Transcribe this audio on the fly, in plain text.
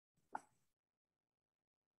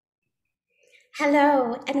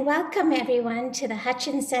Hello, and welcome everyone to the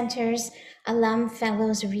Hutchins Center's Alum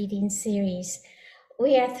Fellows Reading Series.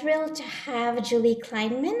 We are thrilled to have Julie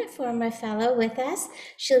Kleinman, former fellow, with us.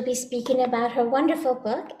 She'll be speaking about her wonderful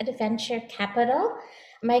book, Adventure Capital,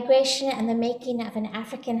 Migration and the Making of an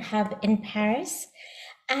African Hub in Paris.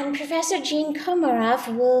 And Professor Jean Comaroff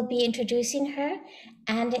will be introducing her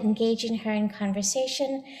and engaging her in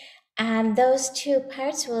conversation. Those two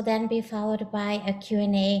parts will then be followed by a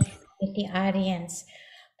Q&A with the audience.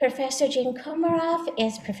 Professor Jean Comaroff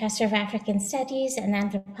is Professor of African Studies and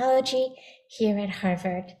Anthropology here at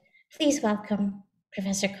Harvard. Please welcome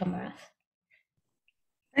Professor Comaroff.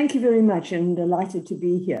 Thank you very much, and delighted to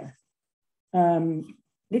be here.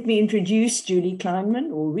 Let me introduce Julie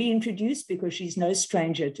Kleinman, or reintroduce, because she's no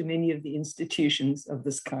stranger to many of the institutions of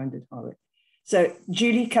this kind at Harvard. So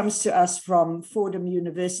Julie comes to us from Fordham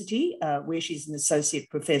University, where she's an associate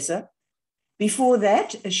professor. Before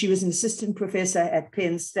that, she was an assistant professor at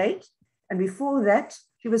Penn State. And before that,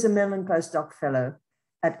 she was a Mellon postdoc fellow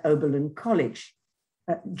at Oberlin College.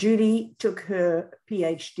 Julie took her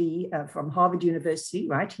PhD from Harvard University,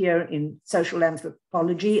 right here in social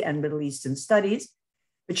anthropology and Middle Eastern studies.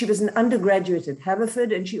 But she was an undergraduate at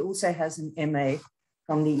Haverford, and she also has an MA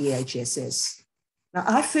from the EHSS. Now,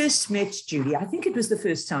 I first met Julie, I think it was the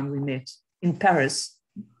first time we met in Paris,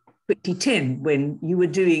 2010, when you were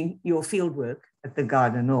doing your fieldwork at the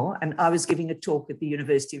Gare, and I was giving a talk at the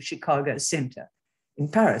University of Chicago Center in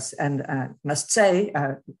Paris. And I must say,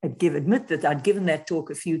 admit that I'd given that talk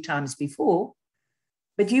a few times before,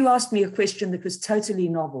 but you asked me a question that was totally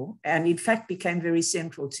novel and in fact became very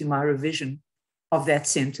central to my revision of that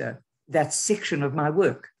center, that section of my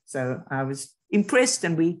work. So I was impressed,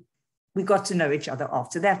 and we got to know each other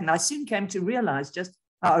after that. And I soon came to realize just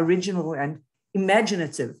how original and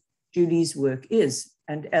imaginative Julie's work is.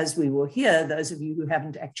 And as we will hear, those of you who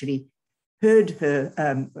haven't actually heard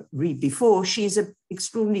her read before, she's an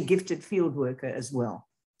extraordinarily gifted field worker as well.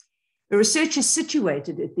 Her research is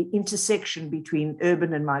situated at the intersection between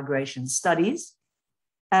urban and migration studies,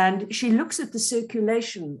 and she looks at the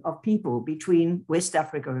circulation of people between West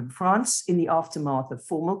Africa and France in the aftermath of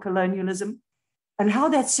formal colonialism, and how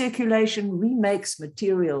that circulation remakes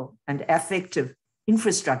material and affective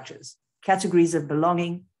infrastructures, categories of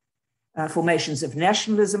belonging, formations of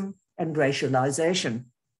nationalism and racialization.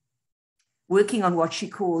 Working on what she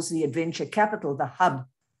calls the adventure capital, the hub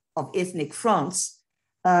of ethnic France,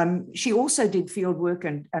 she also did field work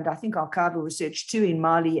and I think archival research too in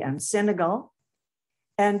Mali and Senegal.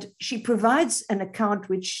 And she provides an account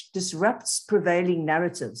which disrupts prevailing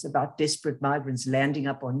narratives about desperate migrants landing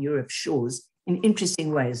up on Europe's shores in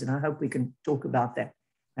interesting ways. And I hope we can talk about that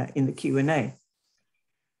in the Q&A.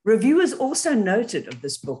 Reviewers also noted of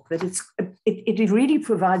this book that it really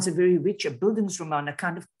provides a very rich Bildungsroman, a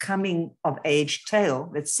kind of coming of age tale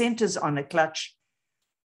that centers on a clutch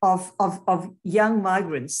of young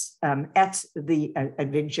migrants at the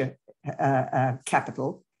adventure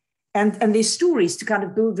capital and their stories to kind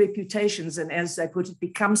of build reputations and, as they put it,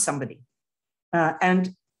 become somebody.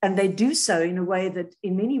 And they do so in a way that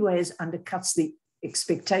in many ways undercuts the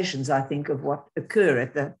expectations, I think, of what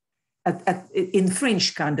occur in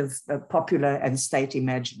French kind of popular and state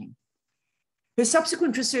imagining. Her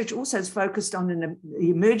subsequent research also is focused on the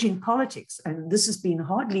emerging politics, and this has been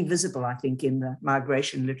hardly visible, I think, in the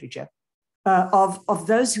migration literature, of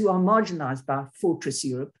those who are marginalized by fortress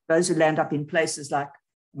Europe, those who land up in places like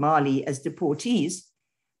Mali as deportees.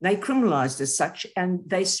 They're criminalized as such, and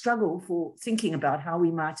they struggle for thinking about how we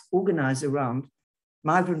might organize around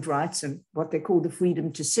migrant rights and what they call the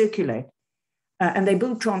freedom to circulate. And they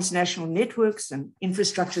build transnational networks and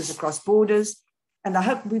infrastructures across borders. And I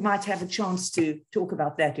hope we might have a chance to talk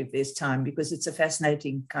about that if there's time, because it's a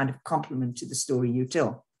fascinating kind of complement to the story you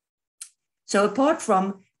tell. So apart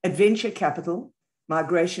from Adventure Capital,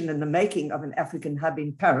 Migration and the Making of an African Hub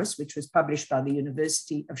in Paris, which was published by the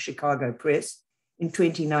University of Chicago Press in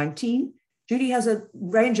 2019, Julie has a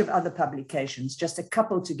range of other publications, just a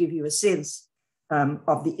couple to give you a sense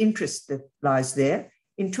of the interest that lies there.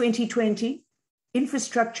 In 2020,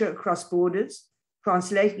 Infrastructure Across Borders,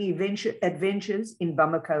 Translating Adventures in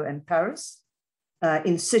Bamako and Paris,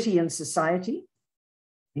 in City and Society.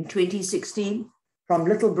 In 2016, From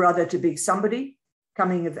Little Brother to Big Somebody,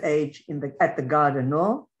 Coming of Age at the Gare du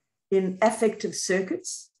Nord, in Affective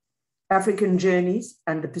Circuits, African Journeys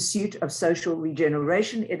and the Pursuit of Social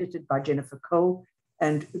Regeneration, edited by Jennifer Cole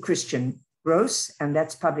and Christian Gross, and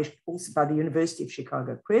that's published also by the University of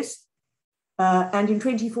Chicago Press. And in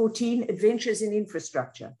 2014, Adventures in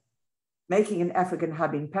Infrastructure, Making an African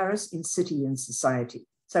Hub in Paris, in City and Society.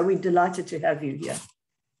 So we're delighted to have you here,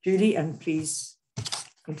 Julie, and please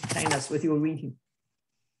entertain us with your reading.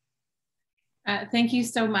 Thank you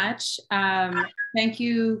so much. Thank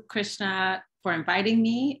you, Krishna, for inviting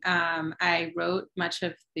me. I wrote much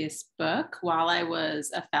of this book while I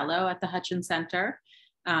was a fellow at the Hutchins Center.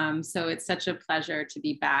 So it's such a pleasure to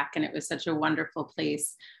be back, and it was such a wonderful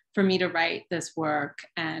place for me to write this work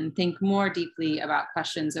and think more deeply about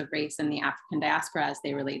questions of race in the African diaspora as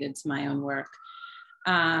they related to my own work.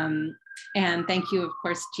 And thank you, of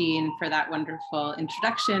course, Jean, for that wonderful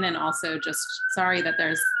introduction. And also just sorry that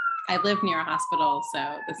I live near a hospital,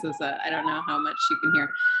 so this is I don't know how much you can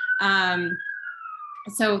hear.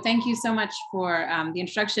 So thank you so much for the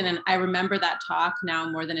introduction. And I remember that talk now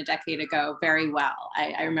more than a decade ago very well.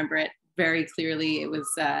 I remember it very clearly. It was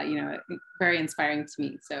very inspiring to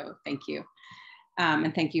me. So thank you.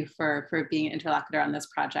 And thank you for being an interlocutor on this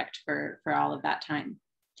project for all of that time.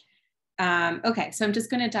 Okay, so I'm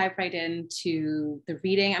just going to dive right into the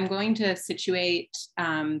reading. I'm going to situate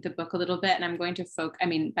the book a little bit, and I'm going to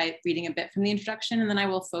by reading a bit from the introduction, and then I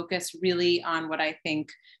will focus really on what I think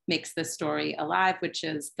makes this story alive, which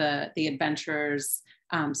is the adventurers'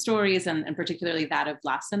 stories, and particularly that of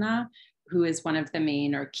Lassana, who is one of the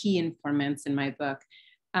main or key informants in my book.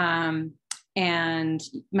 And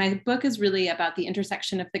my book is really about the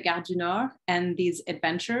intersection of the Gare du Nord and these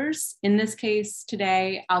adventurers. In this case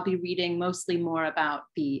today, I'll be reading mostly more about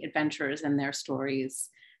the adventurers and their stories,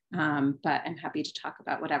 but I'm happy to talk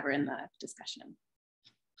about whatever in the discussion.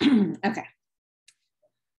 Okay.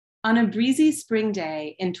 On a breezy spring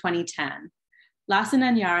day in 2010,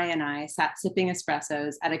 Lassana Nyare and I sat sipping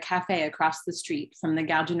espressos at a cafe across the street from the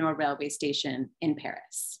Gare du Nord railway station in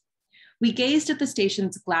Paris. We gazed at the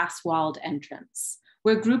station's glass-walled entrance,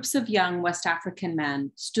 where groups of young West African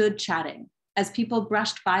men stood chatting as people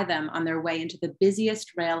brushed by them on their way into the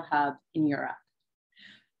busiest rail hub in Europe.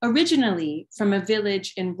 Originally from a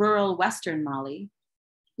village in rural Western Mali,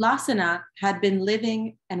 Lassana had been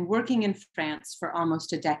living and working in France for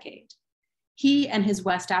almost a decade. He and his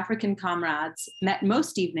West African comrades met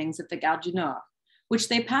most evenings at the Gare du Nord, which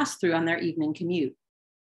they passed through on their evening commute.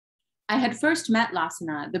 I had first met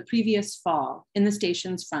Lassana the previous fall in the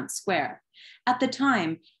station's front square. At the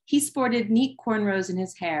time, he sported neat cornrows in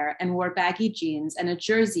his hair and wore baggy jeans and a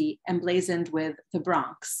jersey emblazoned with the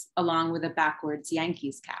Bronx, along with a backwards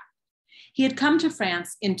Yankees cap. He had come to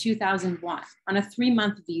France in 2001 on a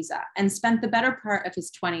 3-month visa and spent the better part of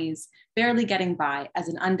his 20s barely getting by as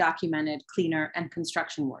an undocumented cleaner and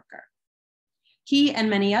construction worker. He and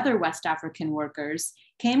many other West African workers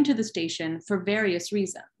came to the station for various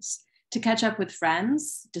reasons: to catch up with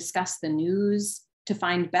friends, discuss the news, to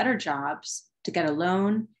find better jobs, to get a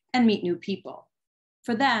loan, and meet new people.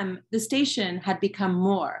 For them, the station had become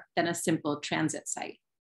more than a simple transit site.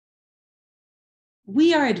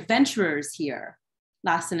 "We are adventurers here,"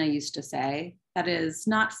 Lassana used to say. That is,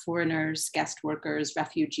 not foreigners, guest workers,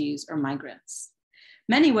 refugees, or migrants.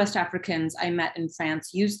 Many West Africans I met in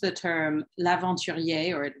France used the term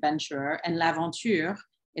l'aventurier, or adventurer, and l'aventure,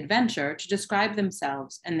 adventure, to describe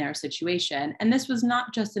themselves and their situation. And this was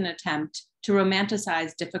not just an attempt to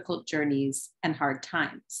romanticize difficult journeys and hard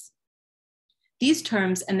times. These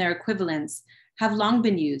terms and their equivalents have long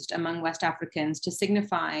been used among West Africans to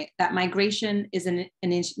signify that migration is an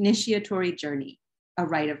initiatory journey, a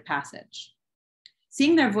rite of passage.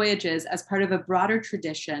 Seeing their voyages as part of a broader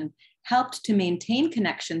tradition helped to maintain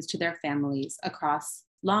connections to their families across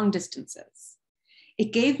long distances.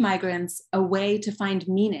 It gave migrants a way to find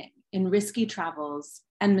meaning in risky travels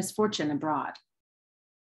and misfortune abroad.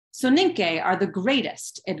 Soninke are the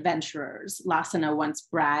greatest adventurers, Lassana once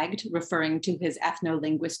bragged, referring to his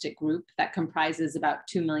ethno-linguistic group that comprises about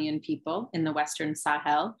 2 million people in the Western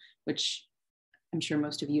Sahel, which I'm sure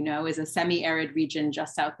most of you know is a semi-arid region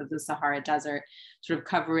just south of the Sahara Desert, sort of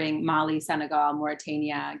covering Mali, Senegal,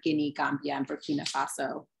 Mauritania, Guinea, Gambia, and Burkina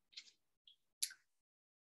Faso,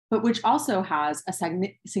 but which also has a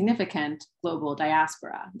significant global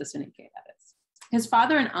diaspora, the Soninke, that is. His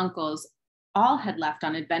father and uncles all had left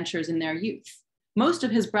on adventures in their youth. Most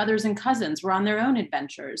of his brothers and cousins were on their own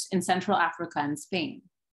adventures in Central Africa and Spain.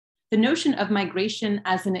 The notion of migration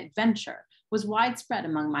as an adventure was widespread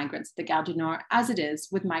among migrants at the Gare du Nord, as it is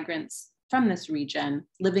with migrants from this region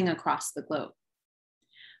living across the globe.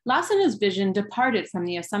 Lassana's vision departed from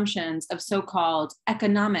the assumptions of so-called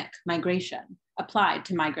economic migration applied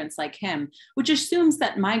to migrants like him, which assumes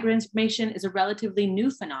that migration is a relatively new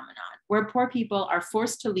phenomenon where poor people are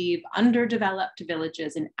forced to leave underdeveloped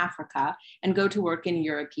villages in Africa and go to work in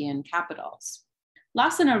European capitals.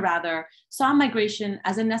 Lassana rather saw migration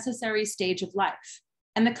as a necessary stage of life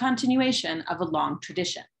and the continuation of a long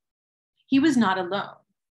tradition. He was not alone.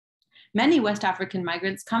 Many West African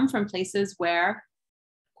migrants come from places where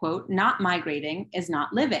quote, not migrating is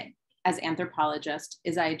not living, as anthropologist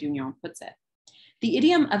Isaïe Dugnon puts it. The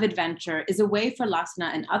idiom of adventure is a way for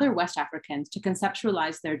Lassana and other West Africans to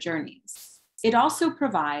conceptualize their journeys. It also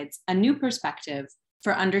provides a new perspective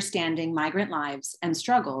for understanding migrant lives and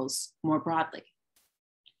struggles more broadly.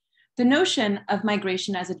 The notion of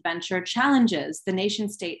migration as adventure challenges the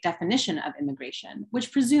nation-state definition of immigration,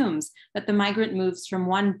 which presumes that the migrant moves from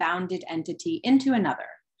one bounded entity into another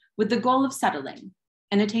with the goal of settling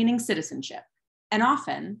and attaining citizenship, and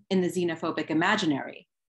often, in the xenophobic imaginary,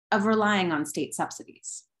 of relying on state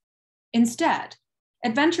subsidies. Instead,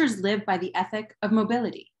 adventurers live by the ethic of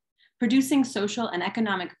mobility, producing social and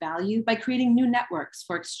economic value by creating new networks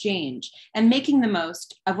for exchange and making the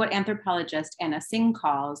most of what anthropologist Anna Singh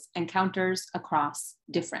calls encounters across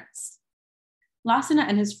difference. Lassana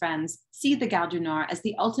and his friends see the Gare du Nord as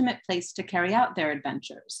the ultimate place to carry out their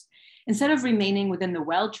adventures. Instead of remaining within the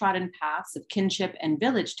well-trodden paths of kinship and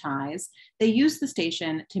village ties, they use the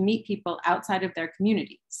station to meet people outside of their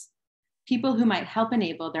communities, people who might help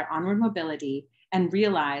enable their onward mobility and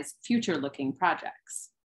realize future-looking projects.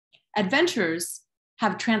 Adventurers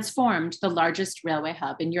have transformed the largest railway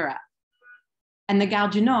hub in Europe, and the Gare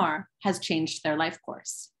du Nord has changed their life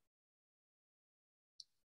course.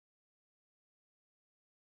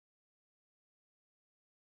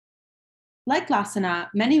 Like Lassana,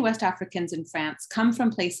 many West Africans in France come from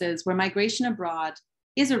places where migration abroad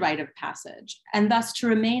is a rite of passage, and thus to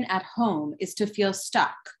remain at home is to feel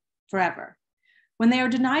stuck forever. When they are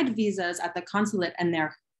denied visas at the consulate and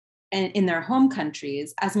in their home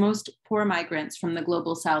countries, as most poor migrants from the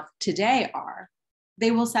global south today are,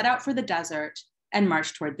 they will set out for the desert and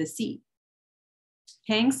march toward the sea,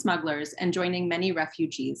 paying smugglers and joining many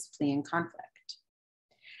refugees fleeing conflict.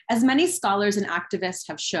 As many scholars and activists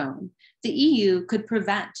have shown, the EU could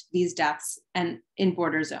prevent these deaths in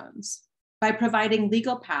border zones by providing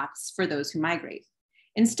legal paths for those who migrate.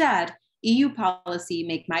 Instead, EU policy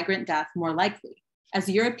make migrant death more likely as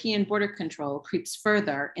European border control creeps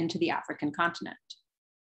further into the African continent.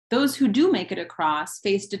 Those who do make it across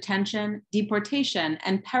face detention, deportation,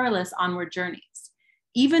 and perilous onward journeys.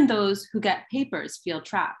 Even those who get papers feel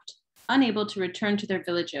trapped, unable to return to their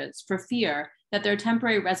villages for fear that their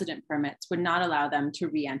temporary resident permits would not allow them to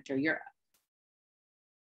re-enter Europe.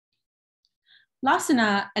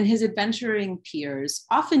 Lassana and his adventuring peers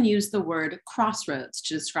often use the word crossroads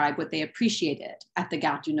to describe what they appreciated at the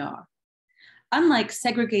Gare du Nord. Unlike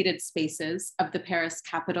segregated spaces of the Paris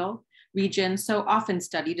capital region so often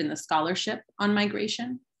studied in the scholarship on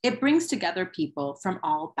migration, it brings together people from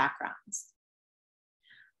all backgrounds.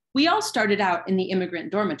 We all started out in the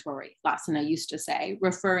immigrant dormitory, Lassana used to say,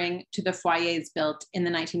 referring to the foyers built in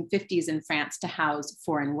the 1950s in France to house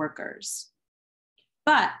foreign workers.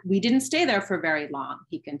 But we didn't stay there for very long,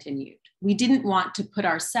 he continued. We didn't want to put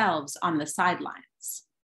ourselves on the sidelines.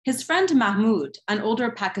 His friend Mahmoud, an older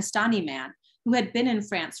Pakistani man who had been in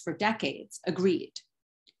France for decades, agreed.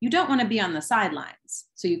 You don't want to be on the sidelines,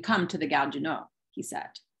 so you come to the Gare du Nord, he said.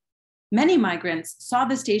 Many migrants saw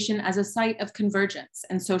the station as a site of convergence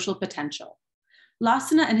and social potential.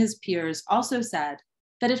 Lassana and his peers also said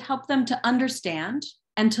that it helped them to understand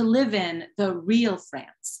and to live in the real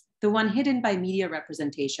France, the one hidden by media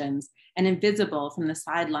representations and invisible from the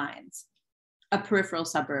sidelines of peripheral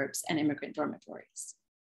suburbs and immigrant dormitories.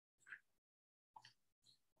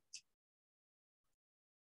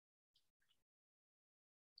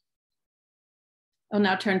 I'll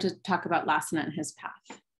now turn to talk about Lassana and his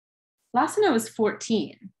path. Lassana was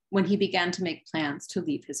 14 when he began to make plans to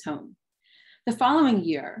leave his home. The following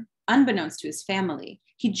year, unbeknownst to his family,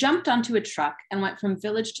 he jumped onto a truck and went from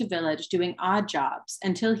village to village doing odd jobs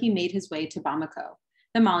until he made his way to Bamako,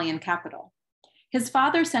 the Malian capital. His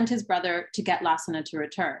father sent his brother to get Lassana to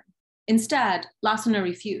return. Instead, Lassana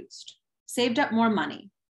refused, saved up more money,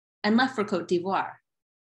 and left for Côte d'Ivoire.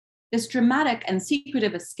 This dramatic and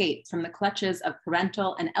secretive escape from the clutches of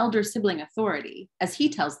parental and elder sibling authority, as he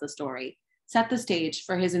tells the story, set the stage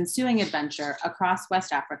for his ensuing adventure across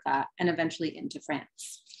West Africa and eventually into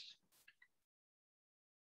France.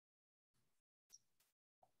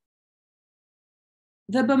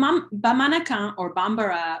 The Bamanakan or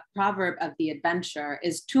Bambara proverb of the adventure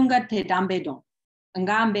is Tunga te dambe don,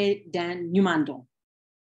 ngambe den numandon,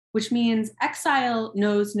 which means exile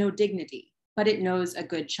knows no dignity, but it knows a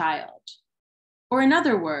good child. Or in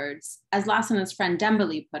other words, as Lassana's friend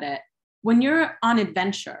Dembele put it, when you're on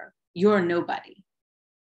adventure, you're nobody.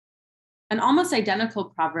 An almost identical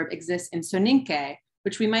proverb exists in Soninke,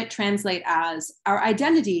 which we might translate as, our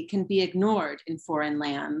identity can be ignored in foreign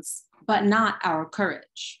lands, but not our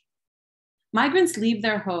courage. Migrants leave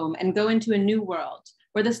their home and go into a new world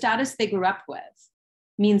where the status they grew up with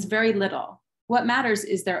means very little. What matters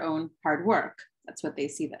is their own hard work. That's what they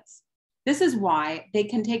see this. This is why they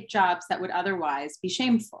can take jobs that would otherwise be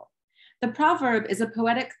shameful. The proverb is a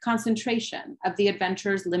poetic concentration of the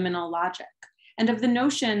adventurer's liminal logic and of the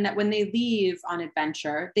notion that when they leave on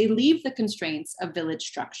adventure, they leave the constraints of village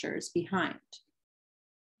structures behind.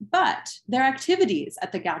 But their activities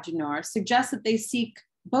at the Gare du Nord suggest that they seek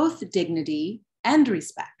both dignity and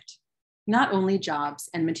respect, not only jobs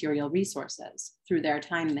and material resources through their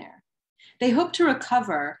time there. They hope to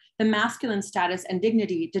recover the masculine status and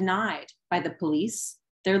dignity denied by the police,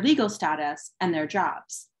 their legal status, and their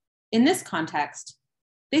jobs. In this context,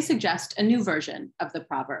 they suggest a new version of the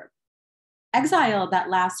proverb. Exile that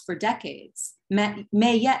lasts for decades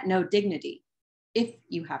may yet know dignity if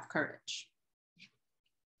you have courage.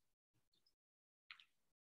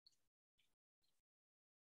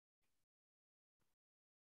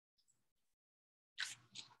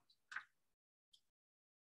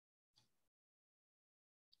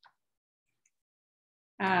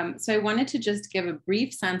 So I wanted to just give a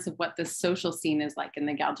brief sense of what the social scene is like in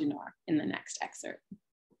the Gare du Nord in the next excerpt.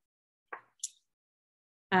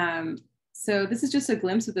 So this is just a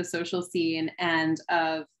glimpse of the social scene and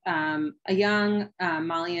of a young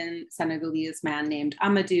Malian Senegalese man named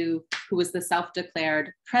Amadou, who was the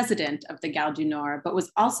self-declared president of the Gare du Nord, but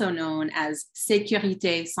was also known as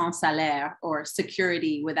sécurité sans salaire, or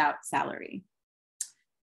security without salary.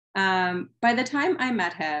 By the time I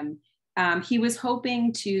met him, he was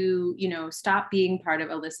hoping to, stop being part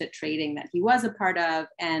of illicit trading that he was a part of,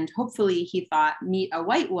 and hopefully he thought meet a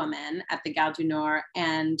white woman at the Gare du Nord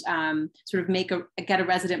and sort of get a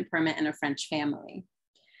resident permit and a French family.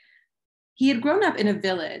 He had grown up in a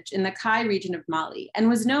village in the Kai region of Mali and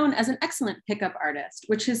was known as an excellent pickup artist,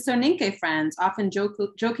 which his Soninke friends often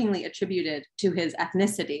jokingly attributed to his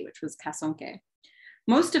ethnicity, which was Kasonke.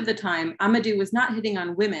 Most of the time, Amadou was not hitting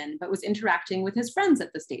on women, but was interacting with his friends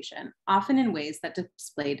at the station, often in ways that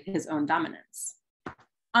displayed his own dominance.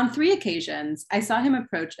 On 3 occasions, I saw him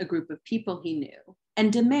approach a group of people he knew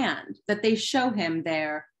and demand that they show him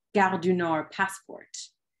their Gare du Nord passport.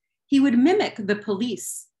 He would mimic the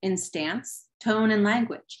police in stance, tone, and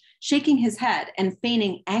language, shaking his head and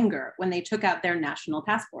feigning anger when they took out their national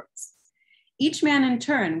passports. Each man in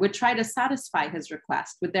turn would try to satisfy his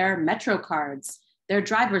request with their metro cards, their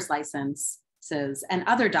driver's licenses, and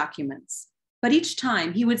other documents. But each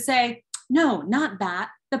time he would say, "No, not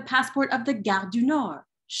that, the passport of the Gare du Nord.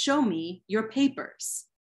 Show me your papers,"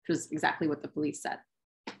 which was exactly what the police said.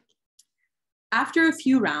 After a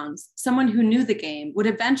few rounds, someone who knew the game would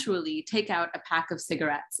eventually take out a pack of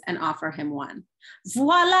cigarettes and offer him one.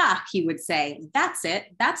 "Voila," he would say, "that's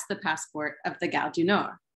it, that's the passport of the Gare du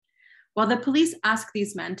Nord." While the police asked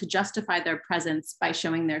these men to justify their presence by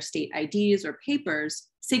showing their state IDs or papers,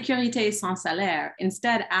 Sécurité sans salaire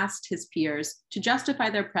instead asked his peers to justify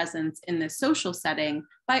their presence in this social setting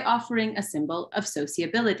by offering a symbol of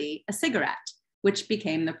sociability, a cigarette, which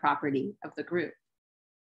became the property of the group.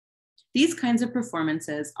 These kinds of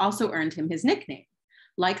performances also earned him his nickname.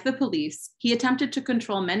 Like the police, he attempted to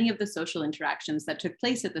control many of the social interactions that took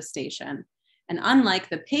place at the station. And unlike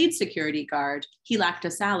the paid security guard, he lacked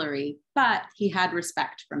a salary, but he had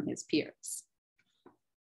respect from his peers.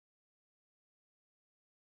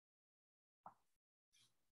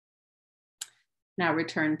 Now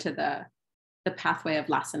return to the pathway of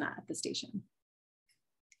Lassana at the station.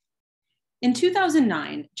 In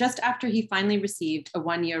 2009, just after he finally received a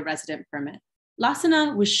 1-year resident permit,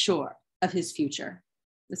 Lassana was sure of his future.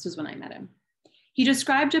 This was when I met him. He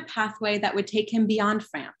described a pathway that would take him beyond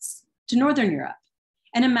France to Northern Europe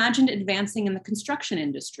and imagined advancing in the construction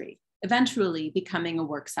industry, eventually becoming a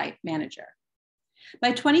worksite manager.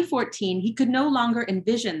 By 2014, he could no longer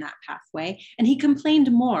envision that pathway, and he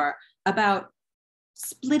complained more about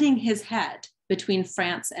splitting his head between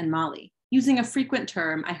France and Mali, using a frequent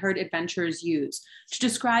term I heard adventurers use to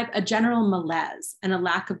describe a general malaise and a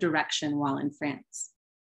lack of direction while in France.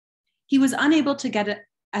 He was unable to get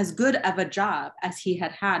as good of a job as he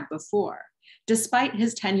had had before, despite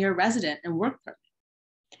his 10-year resident and work permit.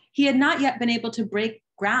 He had not yet been able to break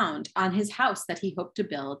ground on his house that he hoped to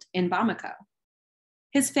build in Bamako.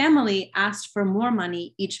 His family asked for more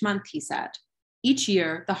money each month, he said. Each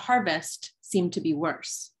year, the harvest seemed to be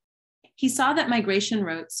worse. He saw that migration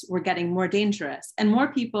routes were getting more dangerous and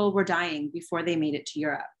more people were dying before they made it to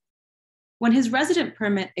Europe. When his resident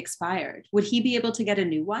permit expired, would he be able to get a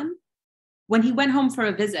new one? When he went home for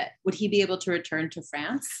a visit, would he be able to return to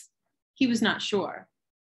France? He was not sure.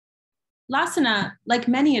 Lassana, like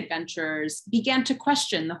many adventurers, began to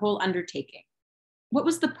question the whole undertaking. What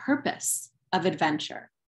was the purpose of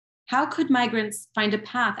adventure? How could migrants find a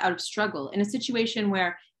path out of struggle in a situation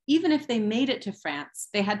where, even if they made it to France,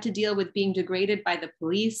 they had to deal with being degraded by the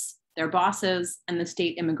police, their bosses, and the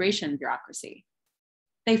state immigration bureaucracy?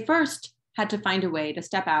 They first had to find a way to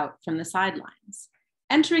step out from the sidelines.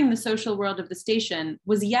 Entering the social world of the station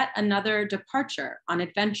was yet another departure on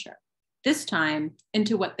adventure, this time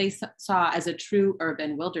into what they saw as a true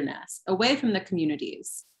urban wilderness, away from the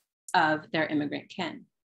communities of their immigrant kin.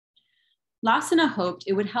 Lassana hoped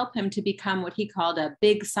it would help him to become what he called a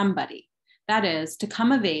big somebody, that is, to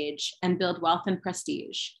come of age and build wealth and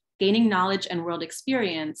prestige, gaining knowledge and world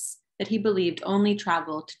experience that he believed only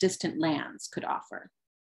travel to distant lands could offer.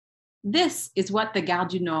 This is what the Gare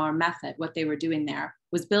du Nord method, what they were doing there,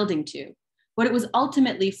 was building to, what it was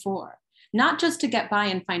ultimately for, not just to get by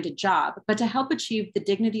and find a job, but to help achieve the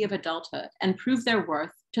dignity of adulthood and prove their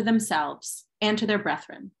worth to themselves and to their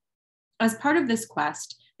brethren. As part of this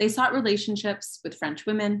quest, they sought relationships with French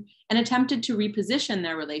women and attempted to reposition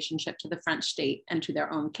their relationship to the French state and to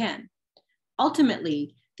their own kin.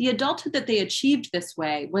 Ultimately, the adulthood that they achieved this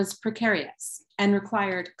way was precarious and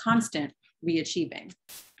required constant re-achieving.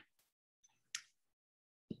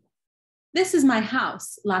 "This is my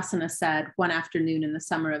house," Lassana said one afternoon in the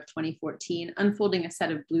summer of 2014, unfolding a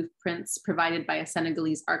set of blueprints provided by a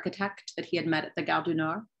Senegalese architect that he had met at the Gare du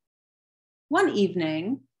Nord. "One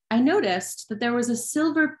evening, I noticed that there was a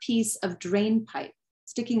silver piece of drain pipe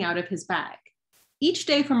sticking out of his bag. Each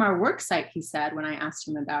day from our work site," he said when I asked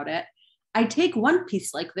him about it, "I take one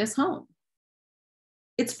piece like this home.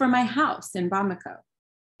 It's for my house in Bamako.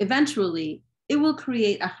 Eventually, it will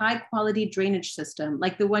create a high-quality drainage system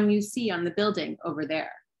like the one you see on the building over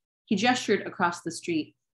there." He gestured across the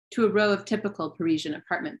street to a row of typical Parisian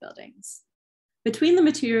apartment buildings. Between the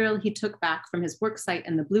material he took back from his worksite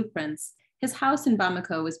and the blueprints, his house in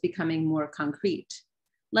Bamako was becoming more concrete.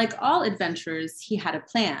 Like all adventurers, he had a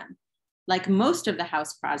plan. Like most of the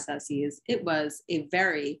house processes, it was a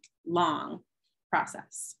very long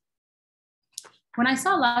process. When I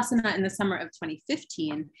saw Lassana in the summer of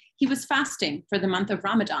 2015, he was fasting for the month of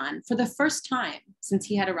Ramadan for the first time since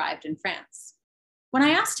he had arrived in France. When I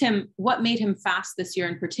asked him what made him fast this year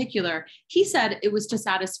in particular, he said it was to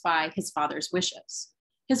satisfy his father's wishes.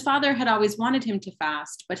 His father had always wanted him to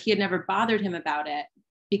fast, but he had never bothered him about it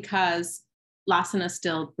because Lassana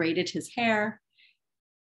still braided his hair,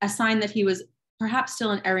 a sign that he was perhaps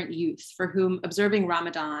still an errant youth for whom observing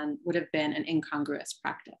Ramadan would have been an incongruous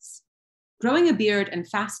practice. Growing a beard and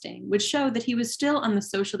fasting would show that he was still on the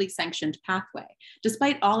socially sanctioned pathway,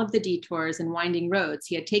 despite all of the detours and winding roads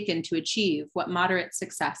he had taken to achieve what moderate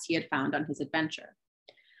success he had found on his adventure.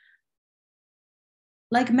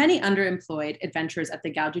 Like many underemployed adventurers at the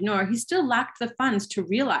Gare du Nord, he still lacked the funds to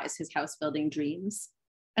realize his house building dreams.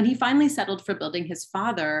 And he finally settled for building his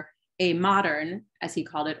father a modern, as he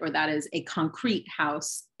called it, or that is a concrete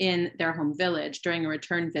house in their home village during a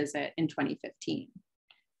return visit in 2015.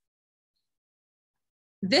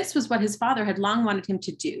 This was what his father had long wanted him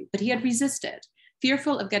to do, but he had resisted,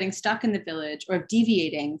 fearful of getting stuck in the village or of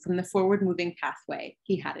deviating from the forward-moving pathway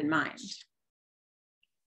he had in mind.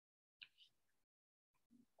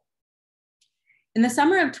 In the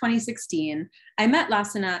summer of 2016, I met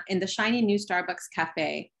Lassana in the shiny new Starbucks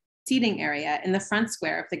cafe seating area in the front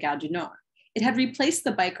square of the Gare du Nord. It had replaced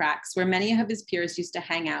the bike racks where many of his peers used to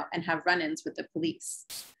hang out and have run-ins with the police.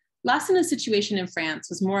 Lassana's situation in France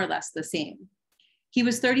was more or less the same. He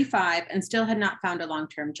was 35 and still had not found a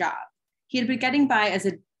long-term job. He had been getting by as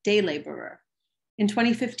a day laborer. In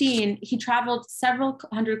 2015, he traveled several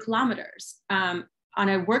hundred kilometers on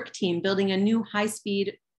a work team building a new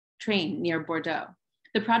high-speed train near Bordeaux.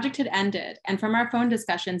 The project had ended, and from our phone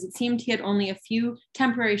discussions, it seemed he had only a few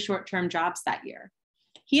temporary short-term jobs that year.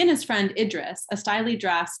 He and his friend Idris, a stylily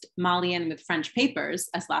dressed Malian with French papers,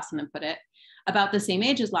 as Lassana put it, about the same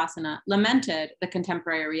age as Lassana, lamented the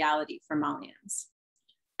contemporary reality for Malians.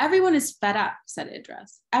 "Everyone is fed up," said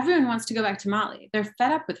Idris. "Everyone wants to go back to Mali. They're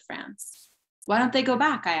fed up with France." "Why don't they go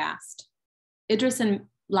back?" I asked. Idris and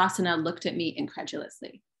Lassana looked at me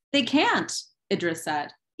incredulously. "They can't," Idris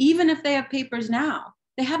said, "even if they have papers now.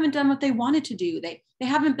 They haven't done what they wanted to do. They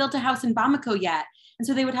haven't built a house in Bamako yet, and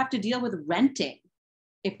so they would have to deal with renting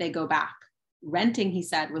if they go back." Renting, he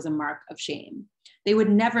said, was a mark of shame. They would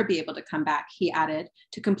never be able to come back, he added,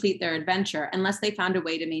 to complete their adventure unless they found a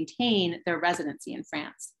way to maintain their residency in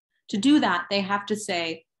France. To do that, they have to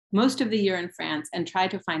stay most of the year in France and try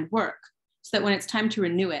to find work so that when it's time to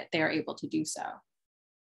renew it, they are able to do so.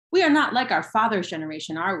 "We are not like our father's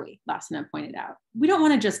generation, are we?" Lassana pointed out. "We don't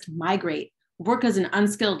want to just migrate, work as an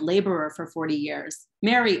unskilled laborer for 40 years,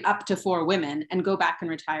 marry up to 4 women, and go back and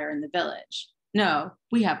retire in the village. No,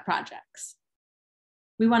 we have projects."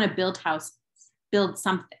 We want to build houses, build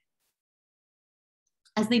something.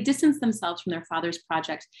 As they distance themselves from their father's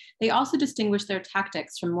project, they also distinguish their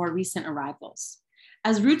tactics from more recent arrivals.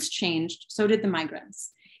 As routes changed, so did the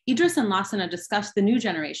migrants. Idris and Lassana discussed the new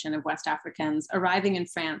generation of West Africans arriving in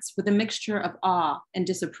France with a mixture of awe and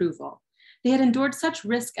disapproval. They had endured such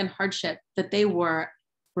risk and hardship that they were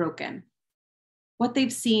broken. What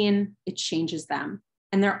they've seen, it changes them.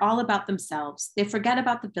 And they're all about themselves. They forget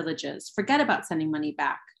about the villages, forget about sending money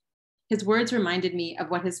back. His words reminded me of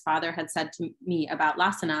what his father had said to me about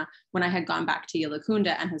Lassana when I had gone back to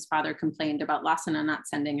Yilakunda and his father complained about Lassana not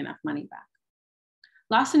sending enough money back.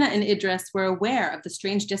 Lassana and Idris were aware of the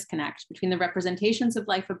strange disconnect between the representations of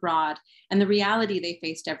life abroad and the reality they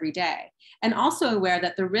faced every day, and also aware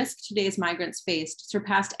that the risk today's migrants faced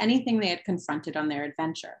surpassed anything they had confronted on their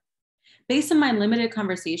adventure. Based on my limited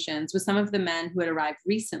conversations with some of the men who had arrived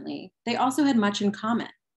recently, they also had much in common.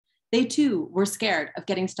 They too were scared of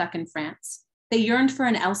getting stuck in France. They yearned for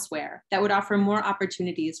an elsewhere that would offer more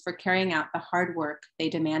opportunities for carrying out the hard work they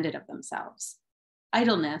demanded of themselves.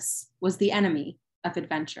 Idleness was the enemy of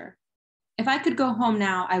adventure. If I could go home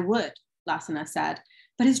now, I would, Lassana said,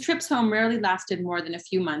 but his trips home rarely lasted more than a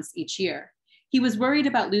few months each year. He was worried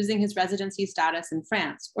about losing his residency status in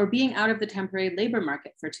France or being out of the temporary labor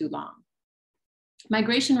market for too long.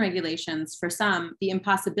 Migration regulations, for some, the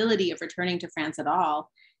impossibility of returning to France at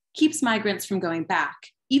all, keeps migrants from going back,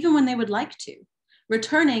 even when they would like to.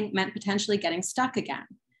 Returning meant potentially getting stuck again.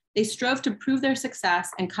 They strove to prove their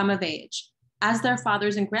success and come of age, as their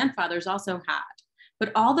fathers and grandfathers also had.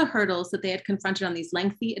 But all the hurdles that they had confronted on these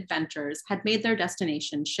lengthy adventures had made their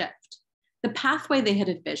destination shift. The pathway they had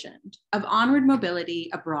envisioned of onward mobility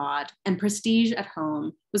abroad and prestige at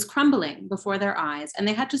home was crumbling before their eyes, and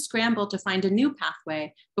they had to scramble to find a new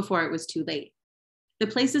pathway before it was too late. The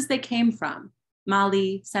places they came from,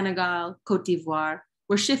 Mali, Senegal, Côte d'Ivoire,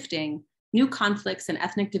 were shifting. New conflicts and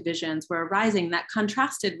ethnic divisions were arising that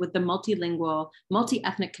contrasted with the multilingual,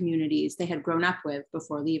 multi-ethnic communities they had grown up with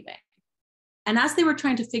before leaving. And as they were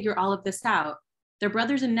trying to figure all of this out, their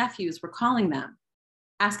brothers and nephews were calling them,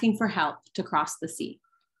 asking for help to cross the sea.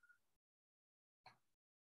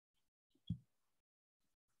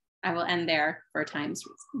 I will end there for time's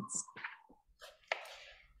reasons.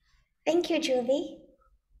 Thank you, Julie.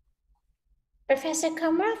 Professor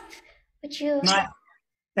Comaroff, would you?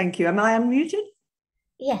 Thank you. Am I unmuted?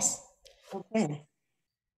 Yes. Okay.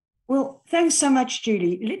 Well, thanks so much,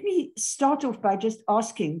 Julie. Let me start off by just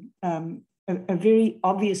asking a very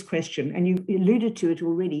obvious question, and you alluded to it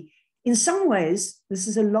already. In some ways, this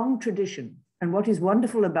is a long tradition. And what is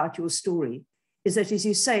wonderful about your story is that, as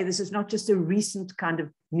you say, this is not just a recent kind of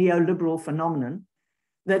neoliberal phenomenon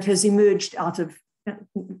that has emerged out of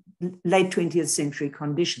late 20th century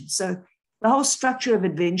conditions. So the whole structure of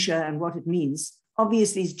adventure and what it means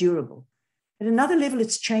obviously is durable. At another level,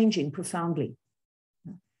 it's changing profoundly.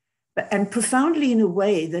 And profoundly in a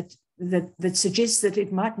way that suggests that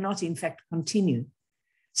it might not, in fact, continue.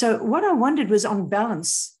 So what I wondered was, on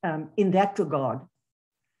balance, in that regard,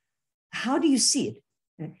 how do you see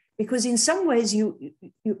it? Because in some ways,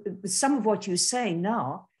 some of what you're saying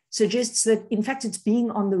now suggests that, in fact, it's being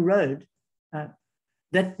on the road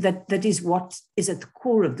that is what is at the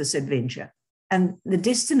core of this adventure. And the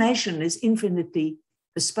destination is infinitely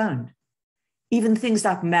postponed, even things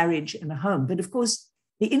like marriage and a home. But of course,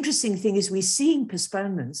 the interesting thing is we're seeing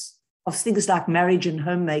postponements of things like marriage and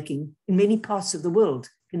homemaking in many parts of the world,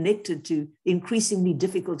 connected to increasingly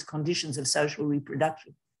difficult conditions of social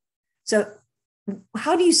reproduction. So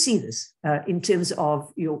how do you see this in terms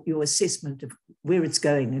of your assessment of where it's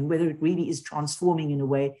going and whether it really is transforming in a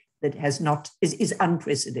way that is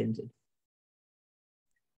unprecedented?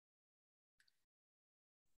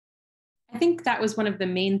 I think that was one of the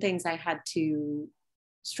main things I had to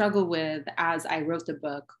struggle with as I wrote the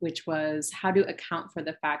book, which was how to account for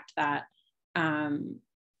the fact that,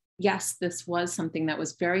 yes, this was something that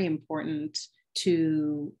was very important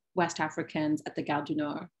to West Africans at the Gare du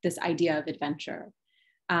Nord, this idea of adventure.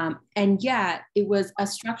 And yet it was a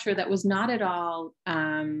structure that was not at all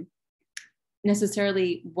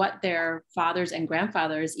necessarily what their fathers and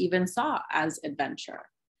grandfathers even saw as adventure.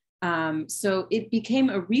 So it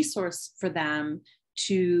became a resource for them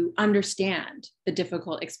to understand the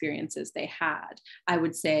difficult experiences they had, I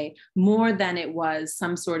would say, more than it was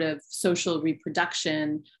some sort of social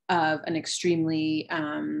reproduction of an extremely,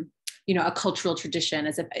 a cultural tradition,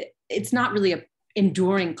 as if it's not really an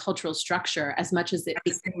enduring cultural structure as much as it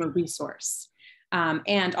became a resource.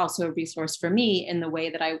 And also a resource for me in the way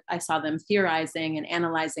that I saw them theorizing and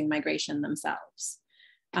analyzing migration themselves.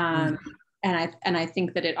 I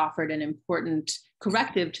think that it offered an important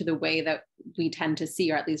corrective to the way that we tend to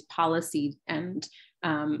see, or at least policy and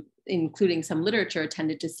including some literature,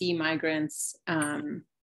 tended to see migrants and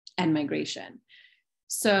migration.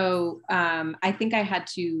 So I think I had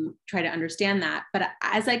to try to understand that. But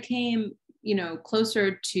as I came,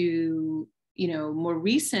 closer to, more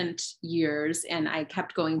recent years, and I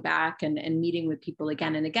kept going back and meeting with people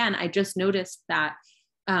again and again, I just noticed that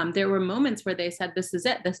there were moments where they said, this is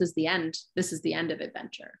it, this is the end of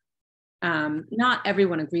adventure. Not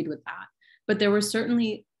everyone agreed with that, but there were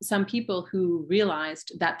certainly some people who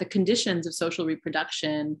realized that the conditions of social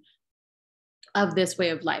reproduction of this way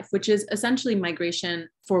of life, which is essentially migration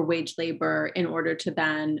for wage labor in order to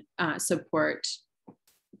then support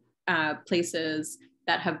places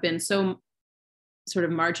that have been so sort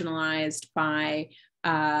of marginalized by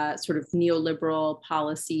sort of neoliberal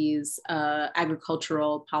policies,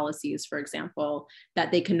 agricultural policies, for example,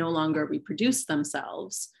 that they can no longer reproduce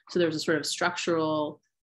themselves. So there's a sort of structural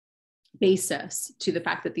basis to the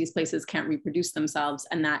fact that these places can't reproduce themselves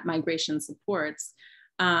and that migration supports,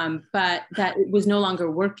 but that it was no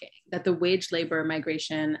longer working, that the wage labor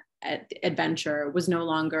migration adventure was no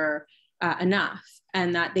longer enough,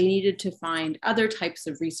 and that they needed to find other types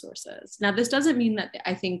of resources. Now, this doesn't mean that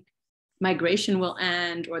I think migration will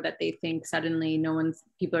end, or that they think suddenly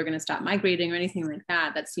people are going to stop migrating or anything like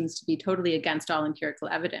that. That seems to be totally against all empirical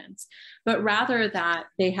evidence, but rather that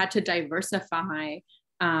they had to diversify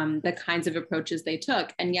the kinds of approaches they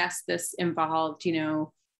took. And yes, this involved, a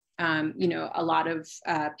lot of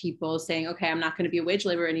people saying, okay, I'm not going to be a wage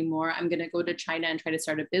laborer anymore. I'm going to go to China and try to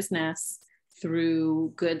start a business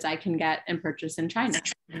through goods I can get and purchase in China,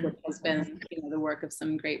 which has been the work of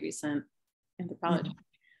some great recent anthropology.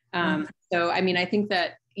 So, I mean, I think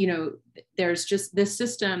that, there's just this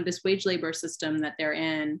system, this wage labor system that they're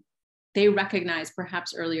in, they recognize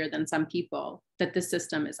perhaps earlier than some people that this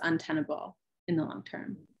system is untenable in the long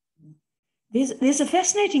term. There's a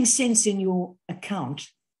fascinating sense in your account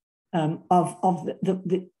of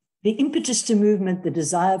the impetus to movement, the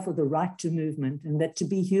desire for the right to movement, and that to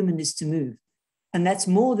be human is to move. And that's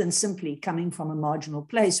more than simply coming from a marginal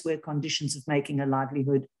place where conditions of making a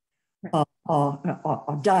livelihood are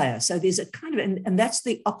dire. So there's a kind of, and that's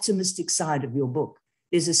the optimistic side of your book.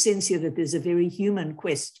 There's a sense here that there's a very human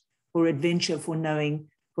quest for adventure, for knowing,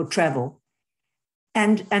 for travel.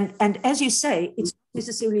 And as you say, it's not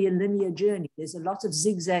necessarily a linear journey. There's a lot of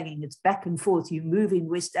zigzagging. It's back and forth. You move in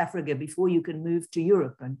West Africa before you can move to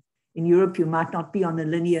Europe. And in Europe, you might not be on a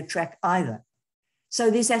linear track either. So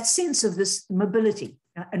there's that sense of this mobility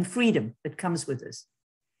and freedom that comes with this.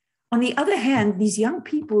 On the other hand, these young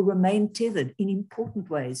people remain tethered in important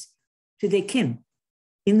ways to their kin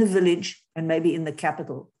in the village and maybe in the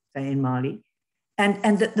capital, say in Mali, and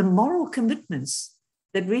that the moral commitments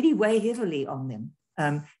that really weigh heavily on them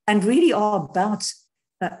and really are about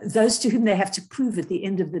those to whom they have to prove at the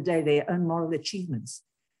end of the day their own moral achievements.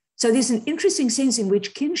 So there's an interesting sense in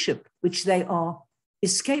which kinship, which they are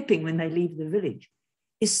escaping when they leave the village,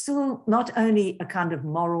 is still not only a kind of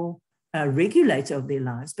moral regulator of their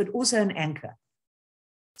lives, but also an anchor.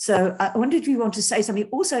 So I wonder if you want to say something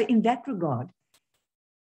also in that regard.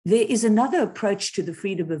 There is another approach to the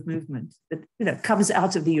freedom of movement that comes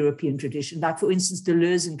out of the European tradition. Like, for instance,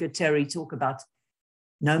 Deleuze and Guattari talk about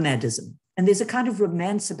nomadism. And there's a kind of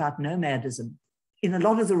romance about nomadism in a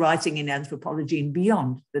lot of the writing in anthropology and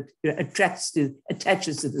beyond that attaches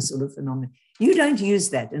to this sort of phenomenon. You don't use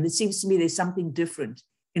that. And it seems to me there's something different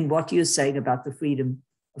in what you're saying about the freedom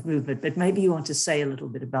of movement, but maybe you want to say a little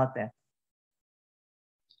bit about that.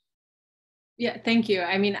 Yeah, thank you.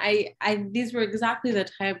 I mean, these were exactly the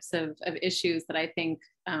types of issues that I think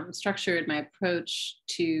structured my approach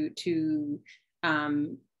to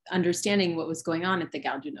understanding what was going on at the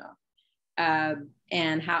Gare du Nord,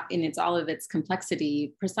 and how in all of its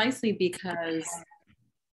complexity, precisely because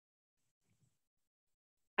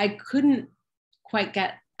I couldn't quite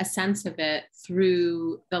get a sense of it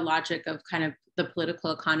through the logic of kind of the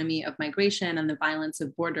political economy of migration and the violence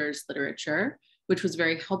of borders literature, which was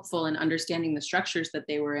very helpful in understanding the structures that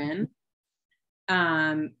they were in,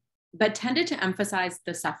 but tended to emphasize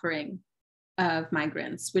the suffering of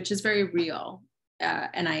migrants, which is very real.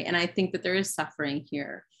 And I think that there is suffering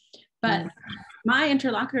here. But my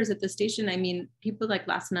interlocutors at the station, I mean, people like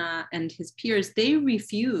Lassana and his peers, they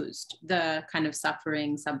refused the kind of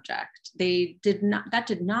suffering subject. That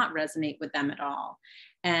did not resonate with them at all.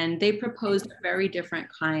 And they proposed a very different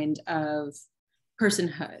kind of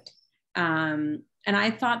personhood. And I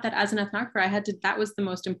thought that as an ethnographer, that was the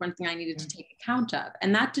most important thing I needed to take account of.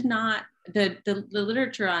 And that did not, the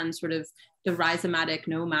literature on sort of the rhizomatic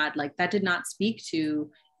nomad, like that did not speak to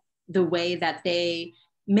the way that they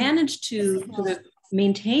managed to sort of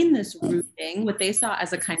maintain this rooting, what they saw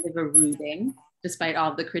as a kind of a rooting, despite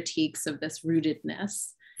all the critiques of this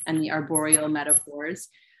rootedness and the arboreal metaphors.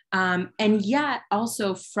 And yet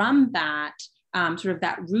also from that, sort of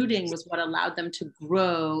that rooting was what allowed them to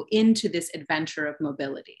grow into this adventure of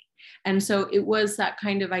mobility. And so it was that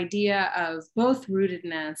kind of idea of both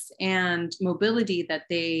rootedness and mobility that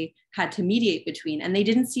they had to mediate between. And they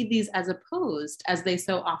didn't see these as opposed as they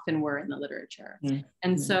so often were in the literature.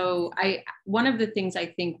 And so one of the things I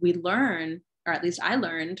think we learn, or at least I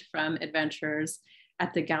learned from adventures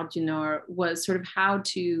at the Gare du Nord, was sort of how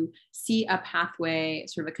to see a pathway,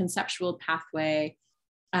 sort of a conceptual pathway,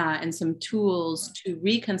 and some tools to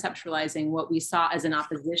reconceptualizing what we saw as an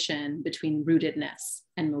opposition between rootedness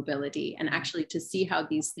and mobility, and actually to see how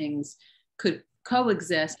these things could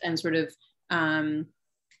coexist and sort of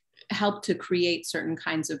help to create certain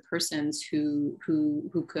kinds of persons who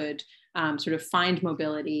could sort of find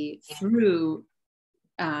mobility through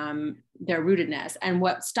their rootedness. And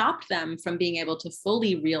what stopped them from being able to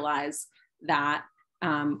fully realize that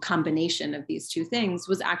combination of these two things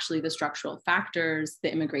was actually the structural factors,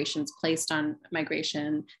 the immigrations placed on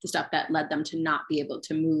migration, the stuff that led them to not be able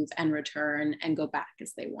to move and return and go back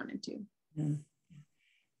as they wanted to.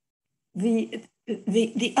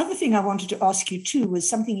 The other thing I wanted to ask you too was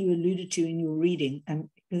something you alluded to in your reading, and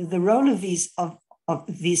the role of these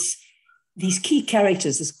key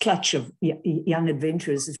characters, this clutch of young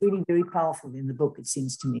adventurers, is really very powerful in the book, it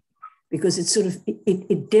seems to me, because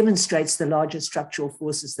it demonstrates the larger structural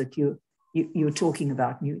forces that you're talking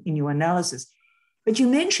about in your analysis. But you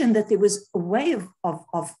mentioned that there was a way of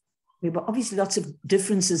there were obviously lots of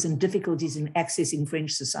differences and difficulties in accessing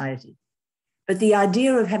French society, but the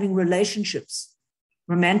idea of having relationships,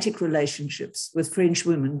 romantic relationships with French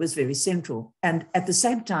women was very central. And at the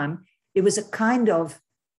same time, there was a kind of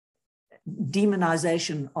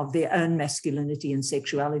demonization of their own masculinity and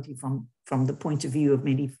sexuality from the point of view of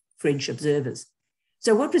many French observers.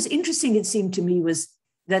 So what was interesting, it seemed to me, was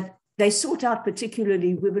that they sought out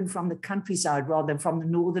particularly women from the countryside rather than from the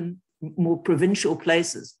northern, more provincial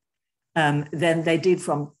places than they did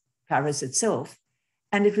from Paris itself.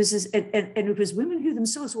 And it was women who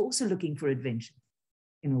themselves were also looking for adventure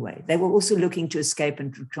in a way. They were also looking to escape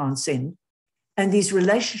and to transcend. And these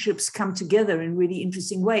relationships come together in a really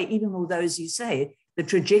interesting way, even although, as you say, the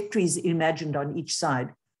trajectories imagined on each side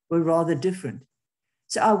were rather different.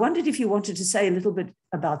 So I wondered if you wanted to say a little bit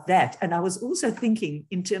about that. And I was also thinking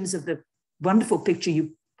in terms of the wonderful picture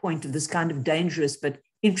you point of this kind of dangerous but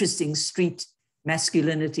interesting street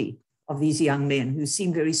masculinity of these young men who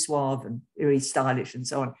seem very suave and very stylish and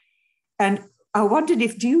so on. And I wondered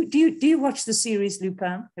if, do you watch the series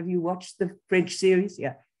Lupin? Have you watched the French series?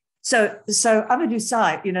 Yeah. So Amadou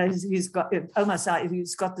Sy, Omar Sy,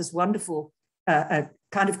 who's got this wonderful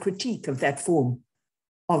kind of critique of that form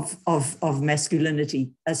of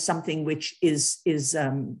masculinity as something which is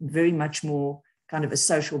very much more kind of a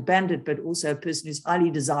social bandit, but also a person who's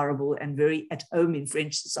highly desirable and very at home in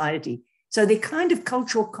French society. So they're kind of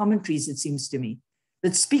cultural commentaries, it seems to me,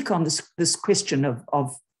 that speak on this question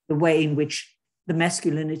of the way in which the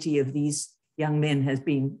masculinity of these young men has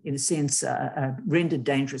been, in a sense, rendered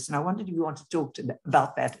dangerous. And I wondered if you want to talk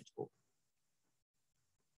about that at all.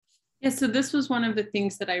 Yeah, so this was one of the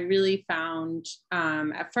things that I really found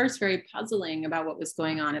at first very puzzling about what was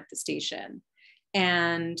going on at the station.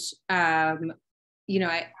 And,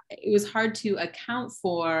 it was hard to account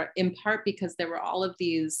for, in part because there were all of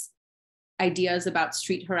these ideas about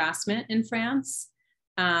street harassment in France,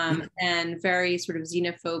 and very sort of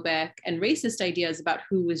xenophobic and racist ideas about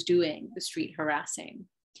who was doing the street harassing,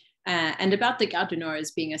 and about the Gare du Nord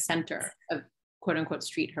as being a center of quote unquote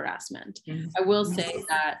street harassment. I will say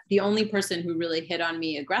that the only person who really hit on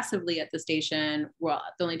me aggressively at the station, well,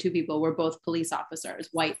 the only two people were both police officers,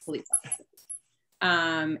 white police officers.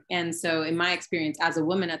 And so in my experience as a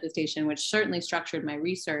woman at the station, which certainly structured my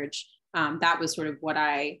research, that was sort of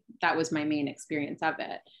that was my main experience of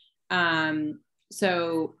it.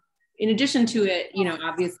 So in addition to it,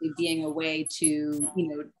 obviously being a way to,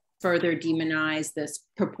 further demonize this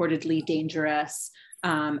purportedly dangerous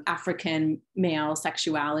African male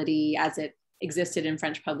sexuality as it existed in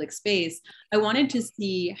French public space, I wanted to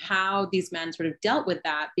see how these men sort of dealt with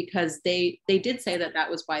that, because they did say that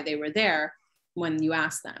was why they were there when you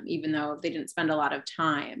asked them, even though they didn't spend a lot of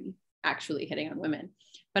time actually hitting on women.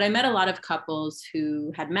 But I met a lot of couples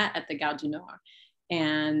who had met at the Gare du Nord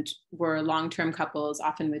and were long-term couples,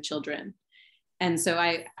 often with children. And so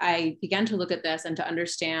I began to look at this and to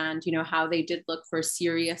understand, how they did look for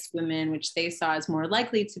serious women, which they saw as more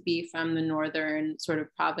likely to be from the northern sort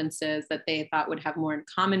of provinces that they thought would have more in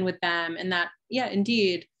common with them. And that, yeah,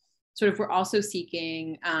 indeed, sort of were also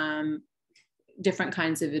seeking different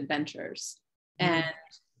kinds of adventures.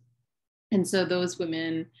 And so those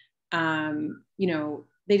women,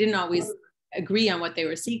 they didn't always agree on what they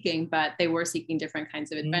were seeking, but they were seeking different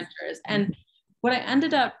kinds of adventures. And what I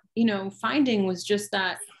ended up, finding was just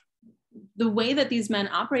that the way that these men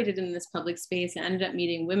operated in this public space and ended up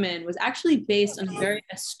meeting women was actually based on a very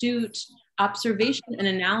astute observation and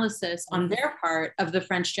analysis on their part of the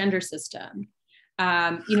French gender system.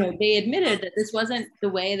 They admitted that this wasn't the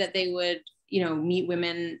way that they would, meet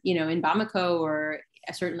women, in Bamako, or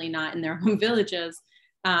certainly not in their home villages,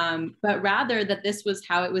 but rather that this was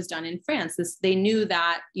how it was done in France. They knew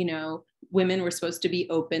that, women were supposed to be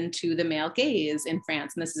open to the male gaze in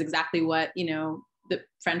France. And this is exactly what, the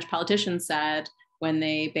French politicians said when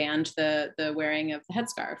they banned the wearing of the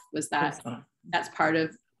headscarf, was that that's part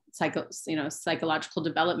of psychological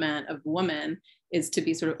development of woman, is to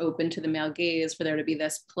be sort of open to the male gaze, for there to be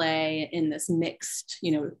this play in this mixed,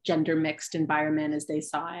 gender mixed environment as they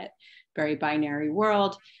saw it, very binary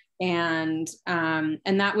world. And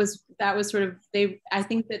that was sort of, I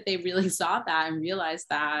think that they really saw that and realized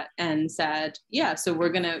that and said, yeah, so we're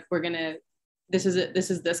gonna this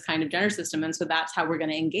is this kind of gender system, and so that's how we're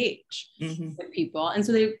going to engage with people. And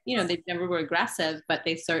so they never were aggressive, but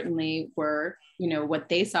they certainly were, what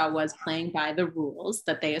they saw was playing by the rules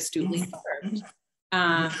that they astutely observed.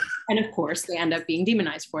 And of course they end up being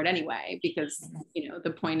demonized for it anyway, because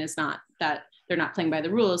the point is not that they're not playing by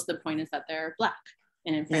the rules, the point is that they're Black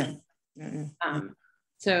and in France.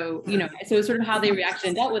 So so sort of how they reacted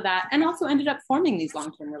and dealt with that, and also ended up forming these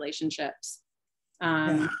long-term relationships,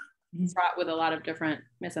 fraught with a lot of different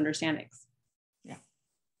misunderstandings. Yeah.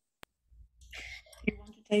 You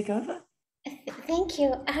want to take over? Thank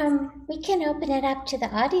you. We can open it up to the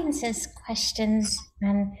audience's questions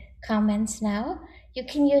and comments now. You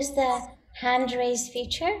can use the hand raise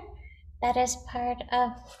feature that is part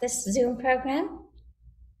of this Zoom program.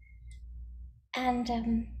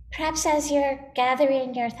 And perhaps as you're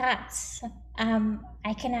gathering your thoughts,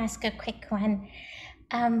 I can ask a quick one.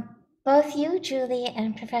 Both you, Julie,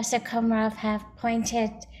 and Professor Comaroff have pointed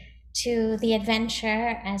to the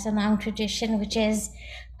adventure as a long tradition, which is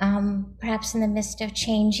perhaps in the midst of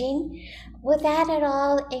changing. Would that at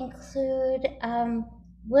all include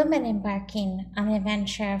women embarking on an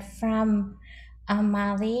adventure from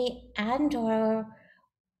Mali, and or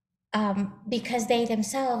because they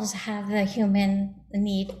themselves have the human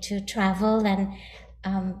need to travel, and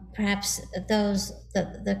perhaps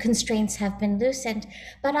the constraints have been loosened,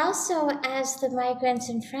 but also as the migrants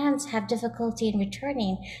in France have difficulty in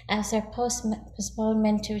returning, as their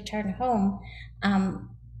postponement to return home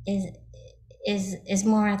is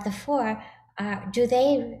more at the fore. Do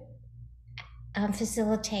they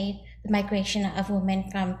facilitate the migration of women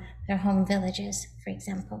from their home villages, for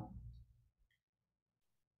example?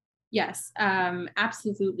 Yes,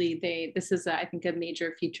 absolutely. This is, I think, a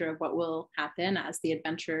major feature of what will happen as the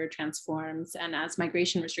adventure transforms and as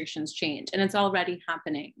migration restrictions change. And it's already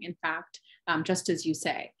happening, in fact, just as you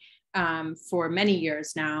say. For many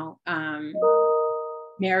years now,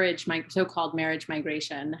 so-called marriage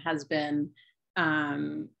migration has been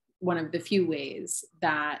one of the few ways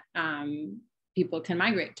that people can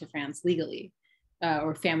migrate to France legally,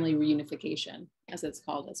 or family reunification, as it's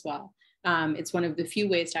called as well. It's one of the few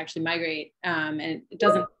ways to actually migrate, and it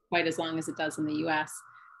doesn't quite as long as it does in the US,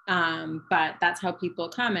 but that's how people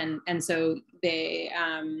come. And so they,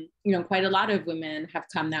 quite a lot of women have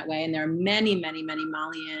come that way, and there are many, many, many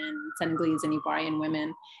Malian, Senegalese, and Ivoirian women.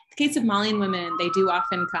 In the case of Malian women, they do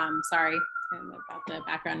often come, sorry about the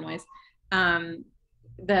background noise. In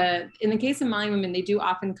the case of Malian women, they do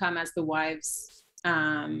often come as the wives,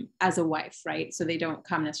 as a wife, right? So they don't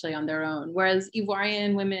come necessarily on their own. Whereas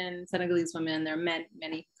Ivoirian women, Senegalese women, there are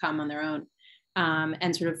many come on their own,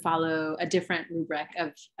 and sort of follow a different rubric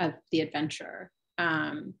of the adventure.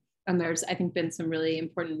 And there's, I think, been some really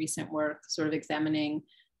important recent work sort of examining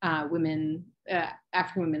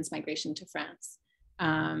African women's migration to France.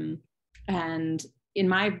 And in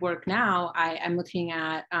my work now, I'm looking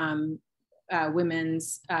at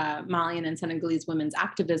women's, Malian and Senegalese women's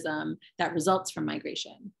activism that results from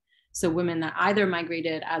migration. So women that either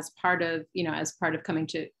migrated as part of coming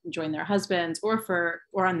to join their husbands, or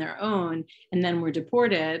on their own, and then were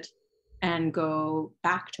deported and go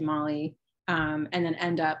back to Mali, and then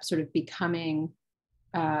end up sort of becoming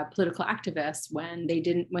political activists when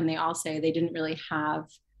they all say they didn't really have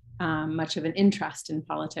much of an interest in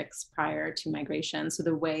politics prior to migration. So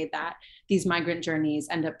the way that these migrant journeys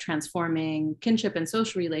end up transforming kinship and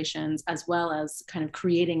social relations, as well as kind of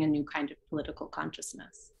creating a new kind of political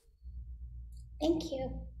consciousness. Thank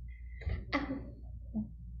you.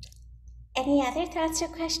 Any other thoughts or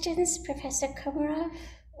questions, Professor Comaroff?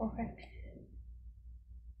 Or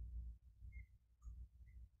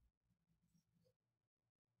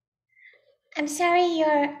I'm sorry,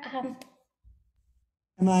 you're.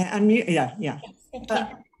 Am I unmute? Yeah. Yes, thank you.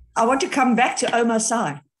 I want to come back to Omar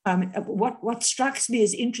Sy. What strikes me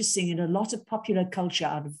as interesting in a lot of popular culture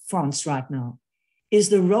out of France right now is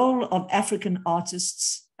the role of African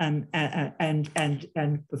artists and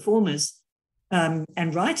performers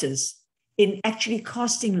and writers in actually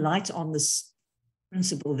casting light on this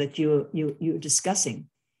principle that you're discussing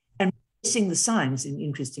and missing the signs in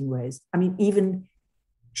interesting ways. I mean, even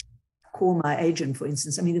Call My Agent, for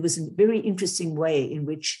instance, I mean, there was a very interesting way in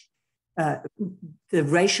which the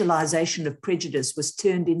racialization of prejudice was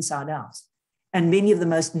turned inside out. And many of the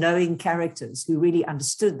most knowing characters who really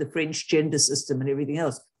understood the French gender system and everything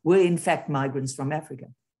else were in fact migrants from Africa.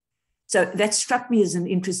 So that struck me as an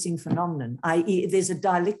interesting phenomenon, i.e. there's a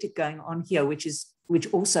dialectic going on here, which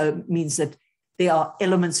also means that there are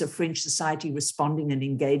elements of French society responding and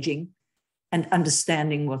engaging and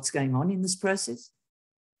understanding what's going on in this process.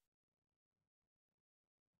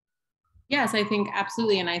 Yes, I think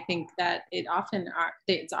absolutely, and I think that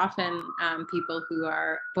it's often people who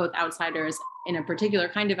are both outsiders in a particular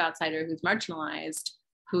kind of outsider who's marginalized,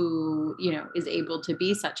 who is able to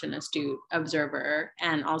be such an astute observer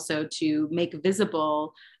and also to make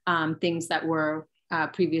visible things that were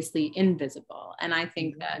previously invisible. And I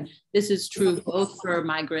think that this is true both for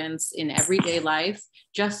migrants in everyday life,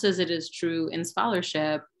 just as it is true in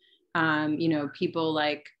scholarship. People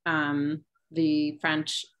like the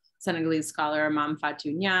French Senegalese scholar Mam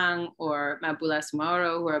Fatou Niang or Mabula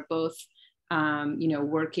Soumaoro, who are both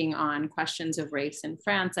working on questions of race in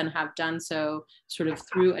France and have done so sort of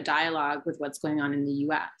through a dialogue with what's going on in the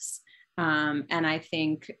US. And I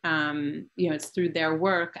think, it's through their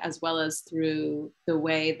work as well as through the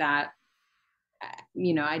way that,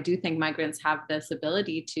 I do think migrants have this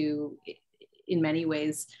ability to, in many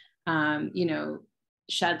ways,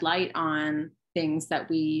 shed light on things that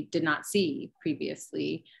we did not see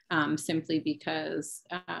previously, simply because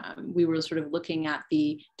we were sort of looking at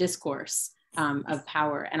the discourse of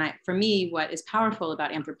power. And for me, what is powerful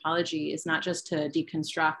about anthropology is not just to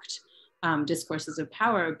deconstruct discourses of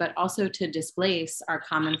power, but also to displace our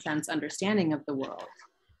common sense understanding of the world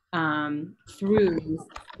through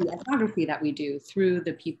the ethnography that we do, through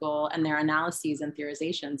the people and their analyses and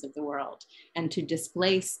theorizations of the world, and to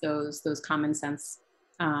displace those common sense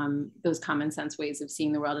ways of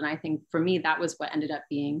seeing the world. And I think for me, that was what ended up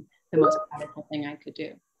being the most powerful thing I could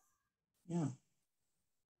do. Yeah.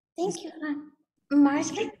 Thank you,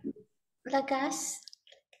 Martha Lagas.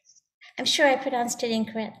 I'm sure I pronounced it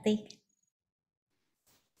incorrectly.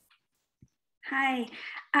 Hi,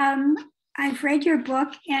 I've read your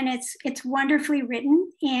book and it's wonderfully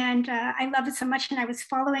written, and I love it so much. And I was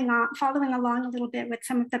following along a little bit with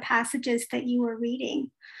some of the passages that you were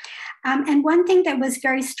reading. And one thing that was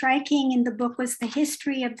very striking in the book was the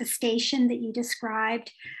history of the station that you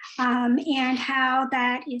described, and how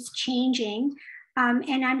that is changing.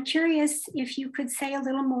 And I'm curious if you could say a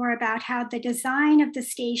little more about how the design of the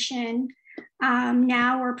station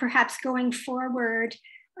now, or perhaps going forward,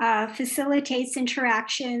 facilitates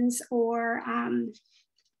interactions or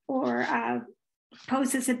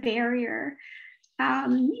poses a barrier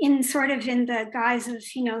in the guise of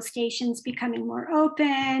stations becoming more open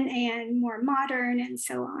and more modern and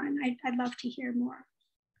so on. I'd love to hear more.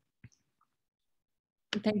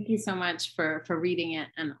 Thank you so much for reading it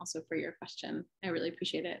and also for your question. I really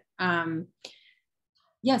appreciate it.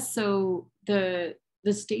 Yes, so the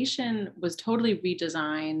station was totally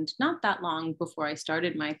redesigned not that long before I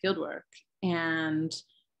started my fieldwork. And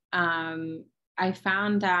I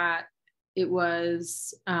found that it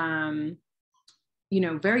was,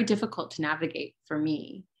 very difficult to navigate for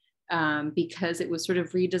me because it was sort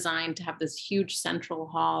of redesigned to have this huge central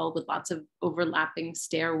hall with lots of overlapping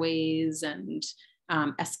stairways and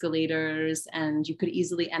escalators, and you could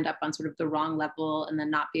easily end up on sort of the wrong level and then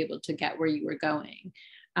not be able to get where you were going.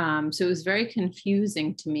 So it was very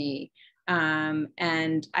confusing to me.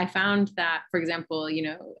 And I found that, for example,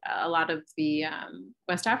 a lot of the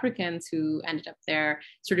West Africans who ended up there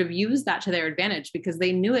sort of used that to their advantage because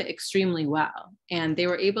they knew it extremely well. And they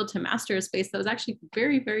were able to master a space that was actually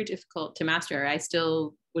very, very difficult to master. I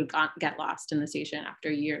still would get lost in the station after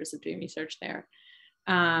years of doing research there.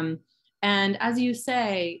 And as you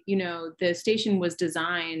say, the station was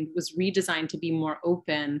redesigned to be more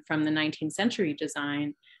open from the 19th century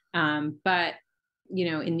design. But,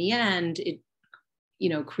 in the end, it,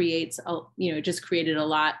 it just created a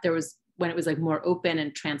lot. There was, when it was like more open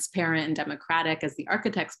and transparent and democratic, as the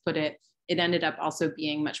architects put it, it ended up also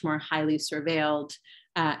being much more highly surveilled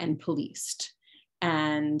and policed.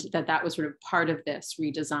 And that was sort of part of this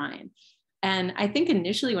redesign. And I think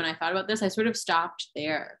initially when I thought about this, I sort of stopped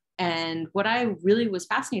there. And what I really was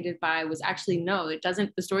fascinated by was actually, no,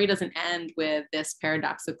 the story doesn't end with this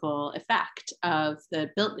paradoxical effect of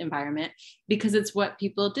the built environment, because it's what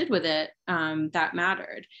people did with it that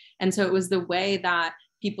mattered. And so it was the way that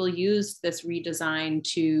people used this redesign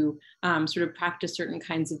to sort of practice certain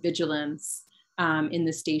kinds of vigilance in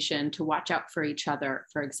the station, to watch out for each other,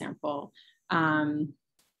 for example. The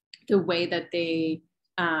way that they,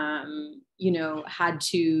 had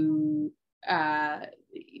to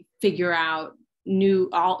figure out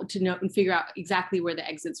figure out exactly where the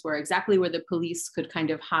exits were, exactly where the police could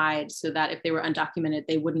kind of hide, so that if they were undocumented,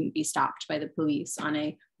 they wouldn't be stopped by the police on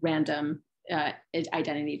a random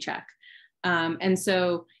identity check. And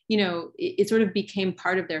so, it sort of became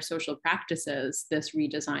part of their social practices, this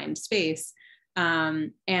redesigned space.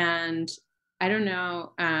 And I don't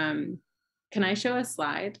know, can I show a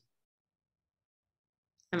slide?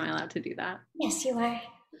 Am I allowed to do that? Yes, you are.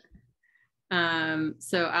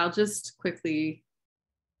 So I'll just quickly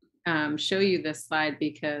show you this slide,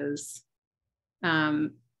 because so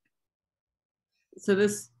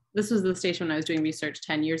this was the station when I was doing research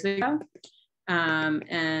 10 years ago.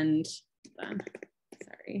 And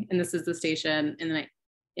this is the station in the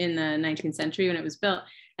 19th century when it was built.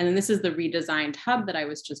 And then this is the redesigned hub that I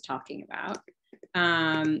was just talking about.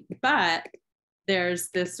 But there's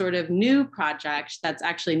this sort of new project that's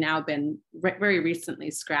actually now been very recently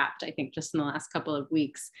scrapped, I think just in the last couple of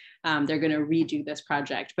weeks. They're going to redo this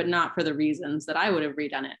project, but not for the reasons that I would have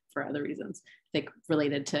redone it, for other reasons, I think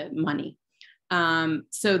related to money.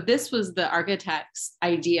 So this was the architect's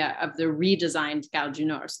idea of the redesigned Gare du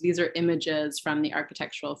Nord. So these are images from the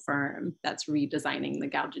architectural firm that's redesigning the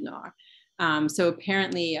Gare du Nord. So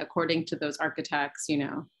apparently, according to those architects,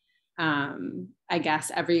 I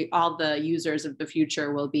guess all the users of the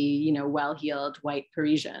future will be, well-heeled white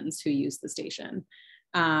Parisians who use the station.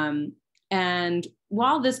 And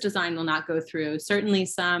while this design will not go through, certainly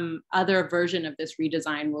some other version of this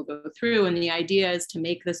redesign will go through. And the idea is to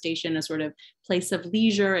make the station a sort of place of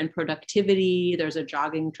leisure and productivity. There's a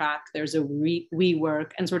jogging track, there's a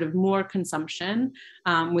WeWork, and sort of more consumption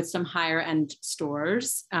with some higher end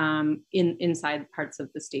stores inside parts of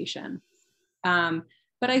the station.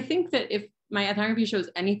 But I think that if my ethnography shows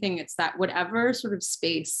anything, it's that whatever sort of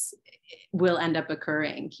space will end up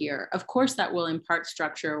occurring here, of course, that will in part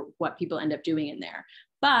structure what people end up doing in there.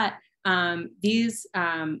 But these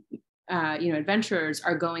adventurers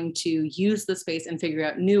are going to use the space and figure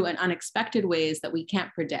out new and unexpected ways that we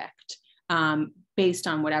can't predict based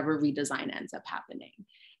on whatever redesign ends up happening.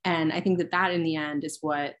 And I think that in the end is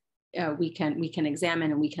what we can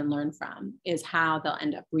examine and we can learn from, is how they'll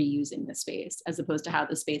end up reusing the space, as opposed to how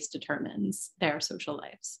the space determines their social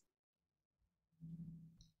lives.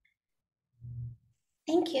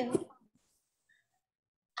 Thank you.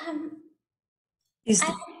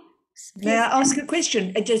 May I ask a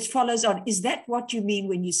question? It just follows on. Is that what you mean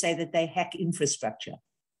when you say that they hack infrastructure?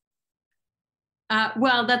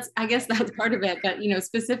 Well, I guess that's part of it. But,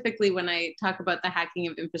 specifically when I talk about the hacking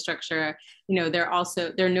of infrastructure,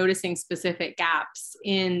 they're noticing specific gaps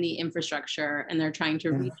in the infrastructure, and they're trying to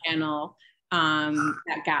rechannel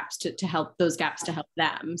that gaps to help those gaps to help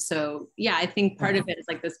them. So yeah, I think part of it is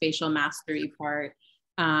like the spatial mastery part,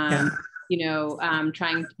 trying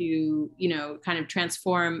to, kind of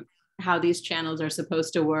transform how these channels are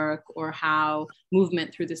supposed to work, or how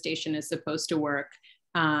movement through the station is supposed to work.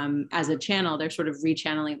 As a channel, they're sort of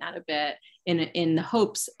rechanneling that a bit in the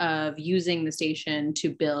hopes of using the station to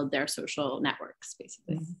build their social networks,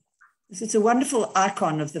 basically. It's a wonderful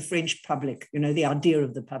icon of the French public, the idea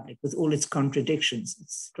of the public with all its contradictions,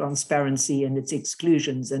 its transparency and its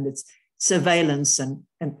exclusions and its surveillance and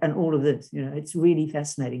all of this. It's really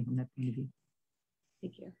fascinating from that point of view.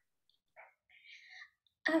 Thank you.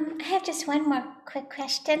 I have just one more quick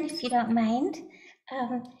question, if you don't mind.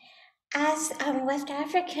 As West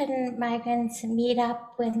African migrants meet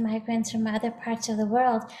up with migrants from other parts of the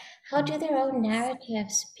world, how do their own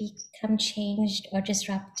narratives become changed or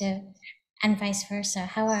disruptive, and vice versa?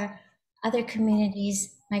 How are other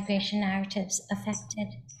communities' migration narratives affected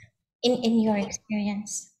in your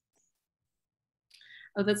experience?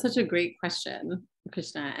 Oh, that's such a great question,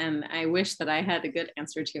 Krishna, and I wish that I had a good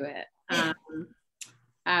answer to it.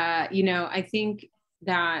 I think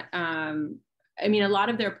that, I mean, a lot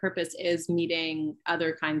of their purpose is meeting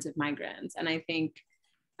other kinds of migrants. And I think,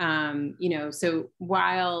 so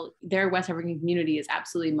while their West African community is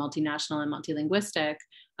absolutely multinational and multilinguistic,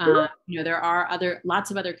 there are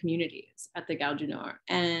lots of other communities at the Gare du Nord.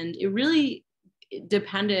 And it really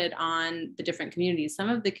depended on the different communities. Some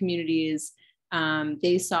of the communities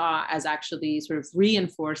they saw as actually sort of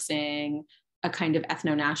reinforcing a kind of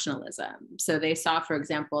ethno-nationalism. So they saw, for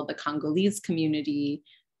example, the Congolese community,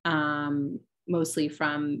 mostly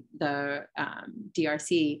from the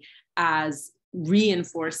DRC, as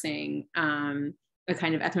reinforcing a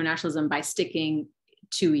kind of ethno-nationalism by sticking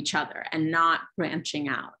to each other and not branching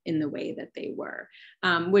out in the way that they were,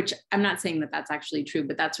 which I'm not saying that that's actually true,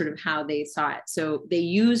 but that's sort of how they saw it. So they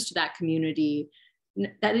used that community,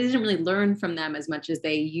 that they didn't really learn from them as much as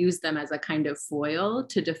they used them as a kind of foil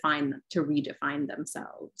to redefine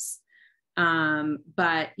themselves.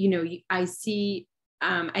 But,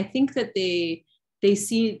 I think that they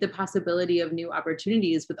see the possibility of new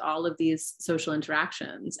opportunities with all of these social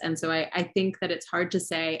interactions. And so I think that it's hard to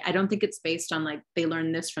say, I don't think it's based on like, they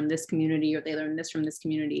learn this from this community or they learn this from this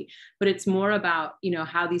community, but it's more about,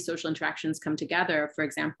 how these social interactions come together. For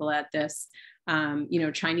example, at this,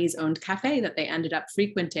 Chinese owned cafe that they ended up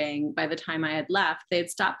frequenting by the time I had left, they had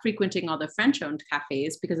stopped frequenting all the French owned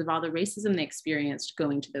cafes because of all the racism they experienced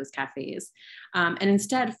going to those cafes. And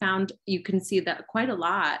instead you can see that quite a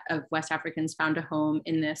lot of West Africans found a home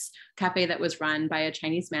in this cafe that was run by a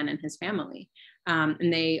Chinese man and his family.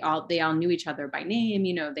 And they all knew each other by name,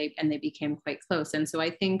 they became quite close. And so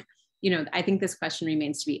I think this question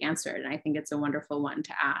remains to be answered. And I think it's a wonderful one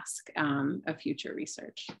to ask of future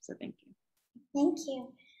research. So thank you. Thank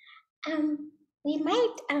you. We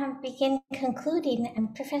might begin concluding.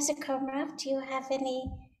 Professor Comaroff, do you have any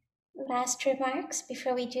last remarks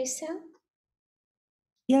before we do so?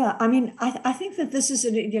 Yeah, I mean, I think that this is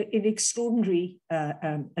an extraordinary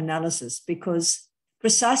analysis, because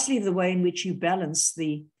precisely the way in which you balance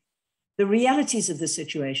the realities of the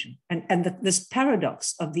situation and this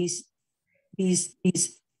paradox of these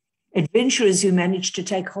adventurers who manage to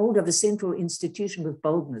take hold of a central institution with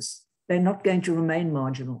boldness. They're not going to remain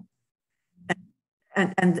marginal.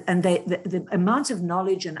 And the amount of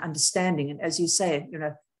knowledge and understanding, and as you say,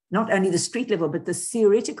 not only the street level, but the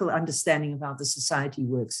theoretical understanding of how the society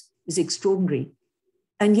works is extraordinary.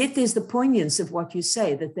 And yet there's the poignance of what you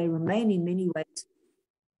say, that they remain in many ways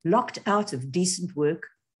locked out of decent work,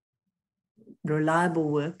 reliable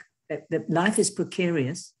work, that life is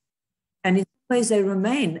precarious. And in some ways they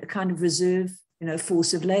remain a kind of reserve,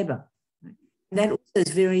 force of labor. And that also is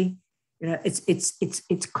very,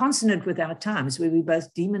 it's consonant with our times, where we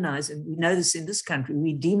both demonize, and we know this in this country,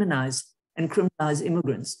 we demonize and criminalize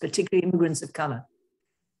immigrants, particularly immigrants of color.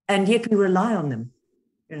 And yet we rely on them,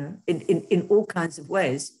 in all kinds of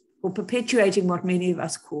ways, for perpetuating what many of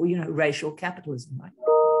us call, racial capitalism. Right?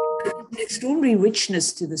 There's an extraordinary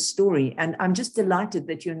richness to the story. And I'm just delighted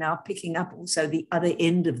that you're now picking up also the other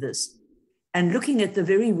end of this and looking at the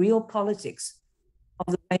very real politics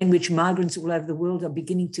of the way in which migrants all over the world are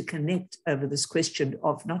beginning to connect over this question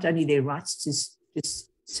of not only their rights to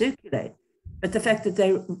circulate, but the fact that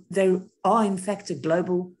they are in fact a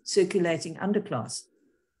global circulating underclass.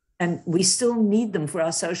 And we still need them for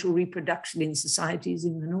our social reproduction in societies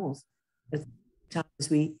in the North, at times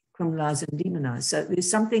we criminalize and demonize. So there's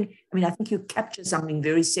something, I think you capture something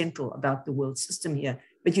very central about the world system here,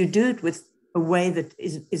 but you do it with a way that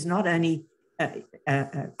is not only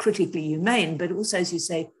critically humane, but also, as you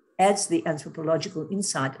say, adds the anthropological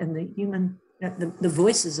insight and the human, the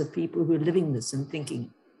voices of people who are living this and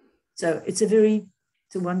thinking. So it's a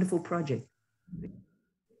wonderful project.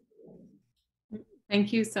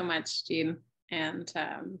 Thank you so much, Jean. And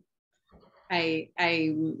I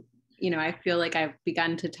feel like I've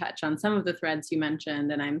begun to touch on some of the threads you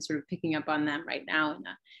mentioned, and I'm sort of picking up on them right now in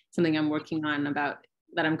something I'm working on about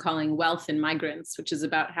that I'm calling Wealth in Migrants, which is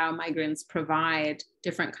about how migrants provide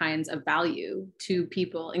different kinds of value to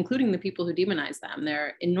people, including the people who demonize them.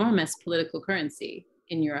 They're enormous political currency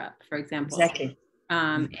in Europe, for example. Exactly.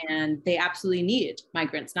 And they absolutely need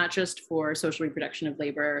migrants, not just for social reproduction of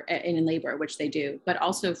labor, in labor, which they do, but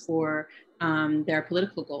also for their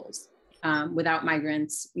political goals. Without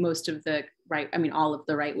migrants, most of the all of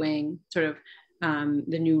the right wing, sort of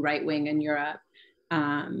the new right wing in Europe,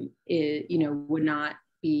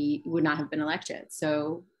 would not have been elected.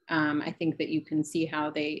 So I think that you can see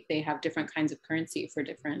how they have different kinds of currency for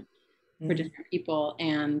different people,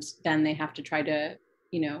 and then they have to try to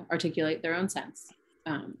articulate their own sense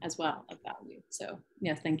as well of value. So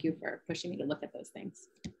yes, thank you for pushing me to look at those things.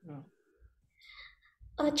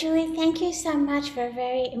 Oh, Julie, thank you so much for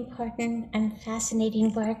very important and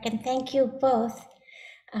fascinating work. And thank you both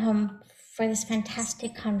for this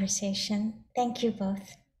fantastic conversation. Thank you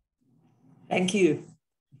both. Thank you.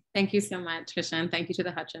 Thank you so much, Krishan. Thank you to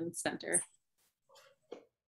the Hutchins Center.